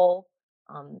simple.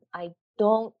 I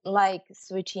don't like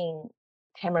switching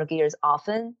camera gears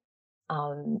often.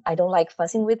 I don't like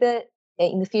fussing with it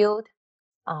in the field.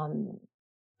 Um,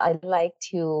 I like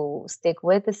to stick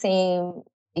with the same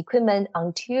equipment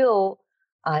until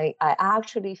I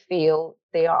actually feel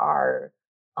there are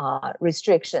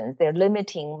restrictions, they're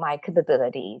limiting my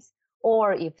capabilities,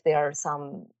 or if there are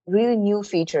some really new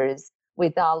features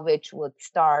without which would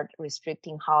start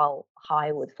restricting how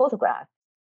I would photograph.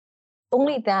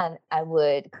 Only then I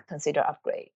would consider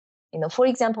upgrade. For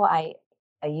example, I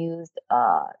used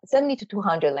 70 to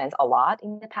 200 lens a lot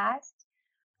in the past,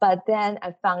 but then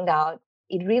I found out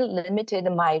it really limited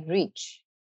my reach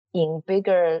in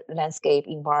bigger landscape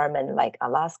environment like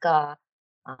Alaska,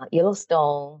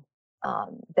 Yellowstone,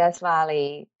 Death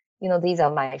Valley. These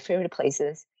are my favorite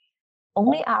places.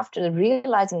 Only after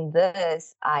realizing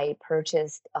this, I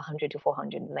purchased 100 to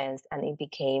 400 lens, and it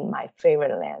became my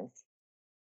favorite lens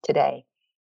today.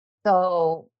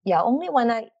 So yeah, only when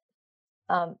I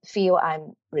feel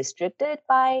I'm restricted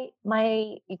by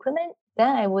my equipment,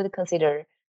 then I would consider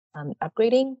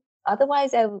upgrading.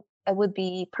 Otherwise, I would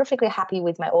be perfectly happy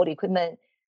with my old equipment.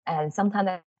 And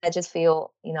sometimes I just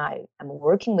feel, I'm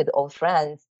working with old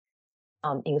friends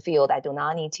in the field. I do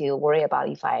not need to worry about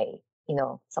if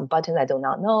some buttons I do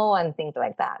not know and things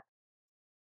like that.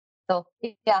 So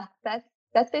yeah,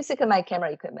 that's basically my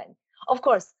camera equipment. Of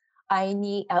course, I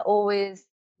always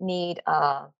need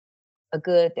a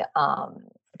good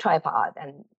tripod.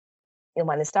 And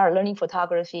when I started learning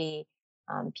photography,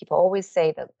 people always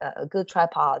say that a good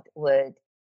tripod would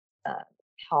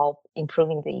help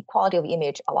improving the quality of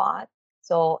image a lot.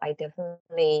 So I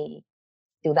definitely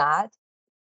do that.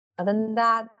 Other than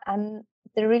that,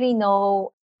 there really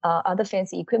no other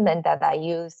fancy equipment that I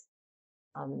use.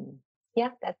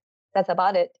 Yeah, that's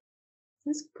about it.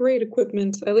 That's great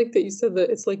equipment. I like that you said that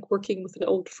it's like working with an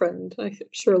old friend. I'm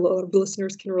sure a lot of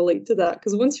listeners can relate to that,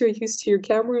 because once you're used to your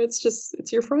camera, it's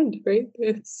your friend, right?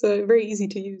 It's very easy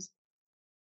to use.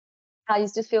 I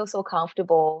used to feel so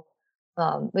comfortable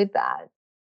with that.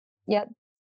 Yeah,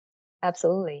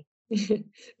 absolutely.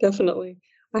 Definitely.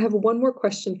 I have one more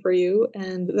question for you,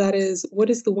 and that is, what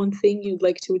is the one thing you'd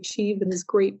like to achieve in this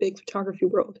great big photography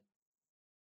world?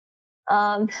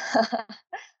 Um,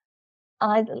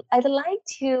 I'd like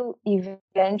to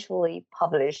eventually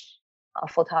publish a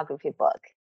photography book,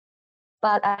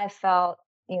 but I felt,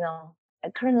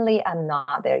 currently I'm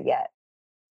not there yet.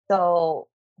 So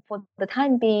for the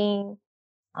time being,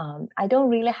 I don't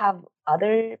really have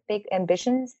other big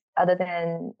ambitions other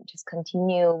than just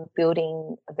continue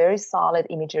building a very solid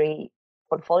imagery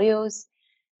portfolios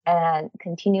and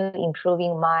continue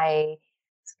improving my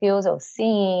skills of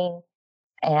seeing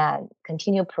and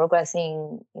continue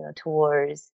progressing,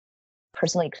 towards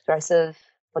personally expressive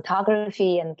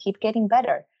photography and keep getting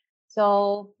better.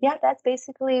 So yeah, that's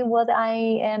basically what I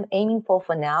am aiming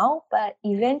for now. But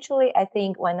eventually, I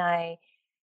think when I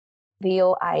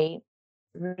feel I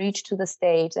reach to the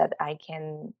stage that I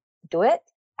can do it,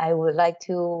 I would like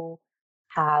to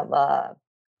have a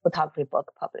photography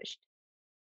book published.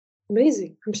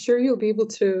 Amazing. I'm sure you'll be able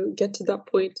to get to that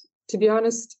point. To be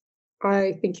honest,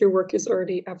 I think your work is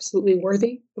already absolutely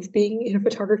worthy of being in a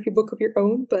photography book of your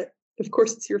own, but of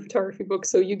course it's your photography book,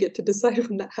 so you get to decide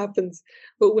when that happens.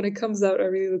 But when it comes out, I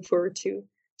really look forward to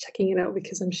checking it out,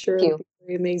 because I'm sure it'll be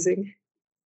very amazing.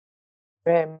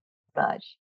 Very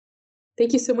much.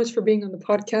 Thank you so much for being on the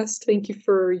podcast. Thank you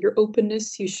for your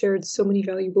openness. You shared so many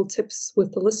valuable tips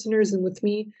with the listeners and with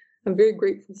me. I'm very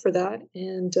grateful for that,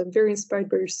 and I'm very inspired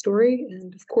by your story.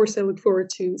 And of course, I look forward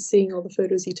to seeing all the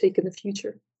photos you take in the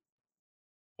future.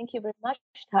 Thank you very much,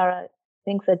 Tara.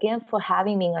 Thanks again for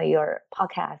having me on your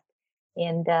podcast.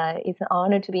 And it's an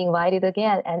honor to be invited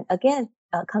again. And again,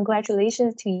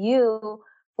 congratulations to you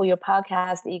for your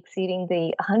podcast exceeding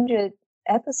the 100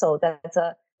 episode. That's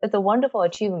a wonderful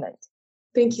achievement.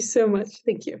 Thank you so much.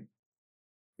 Thank you.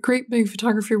 Great Big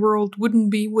Photography World wouldn't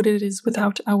be what it is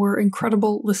without our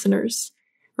incredible listeners.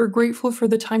 We're grateful for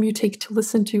the time you take to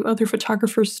listen to other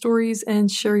photographers' stories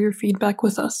and share your feedback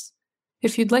with us.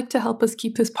 If you'd like to help us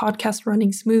keep this podcast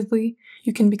running smoothly,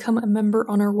 you can become a member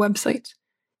on our website.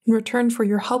 In return for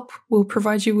your help, we'll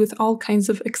provide you with all kinds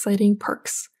of exciting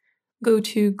perks. go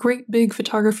to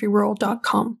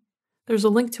greatbigphotographyworld.com. There's a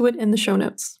link to it in the show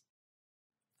notes.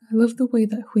 I love the way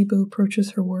that Huibo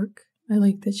approaches her work. I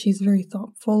like that she's very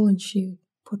thoughtful and she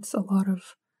puts a lot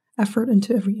of effort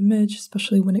into every image,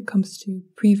 especially when it comes to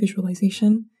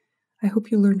pre-visualization. I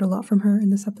hope you learned a lot from her in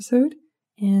this episode,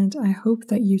 and I hope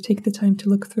that you take the time to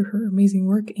look through her amazing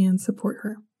work and support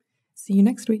her. See you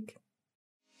next week.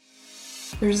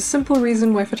 There's a simple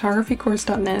reason why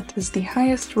photographycourse.net is the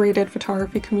highest rated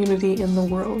photography community in the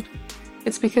world.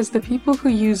 It's because the people who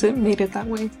use it made it that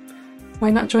way. Why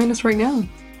not join us right now?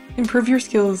 Improve your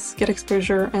skills, get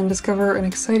exposure, and discover an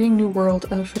exciting new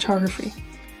world of photography.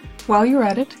 While you're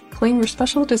at it, claim your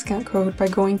special discount code by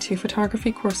going to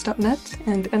photographycourse.net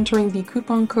and entering the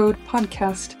coupon code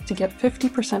PODCAST to get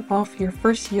 50% off your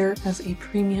first year as a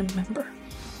premium member.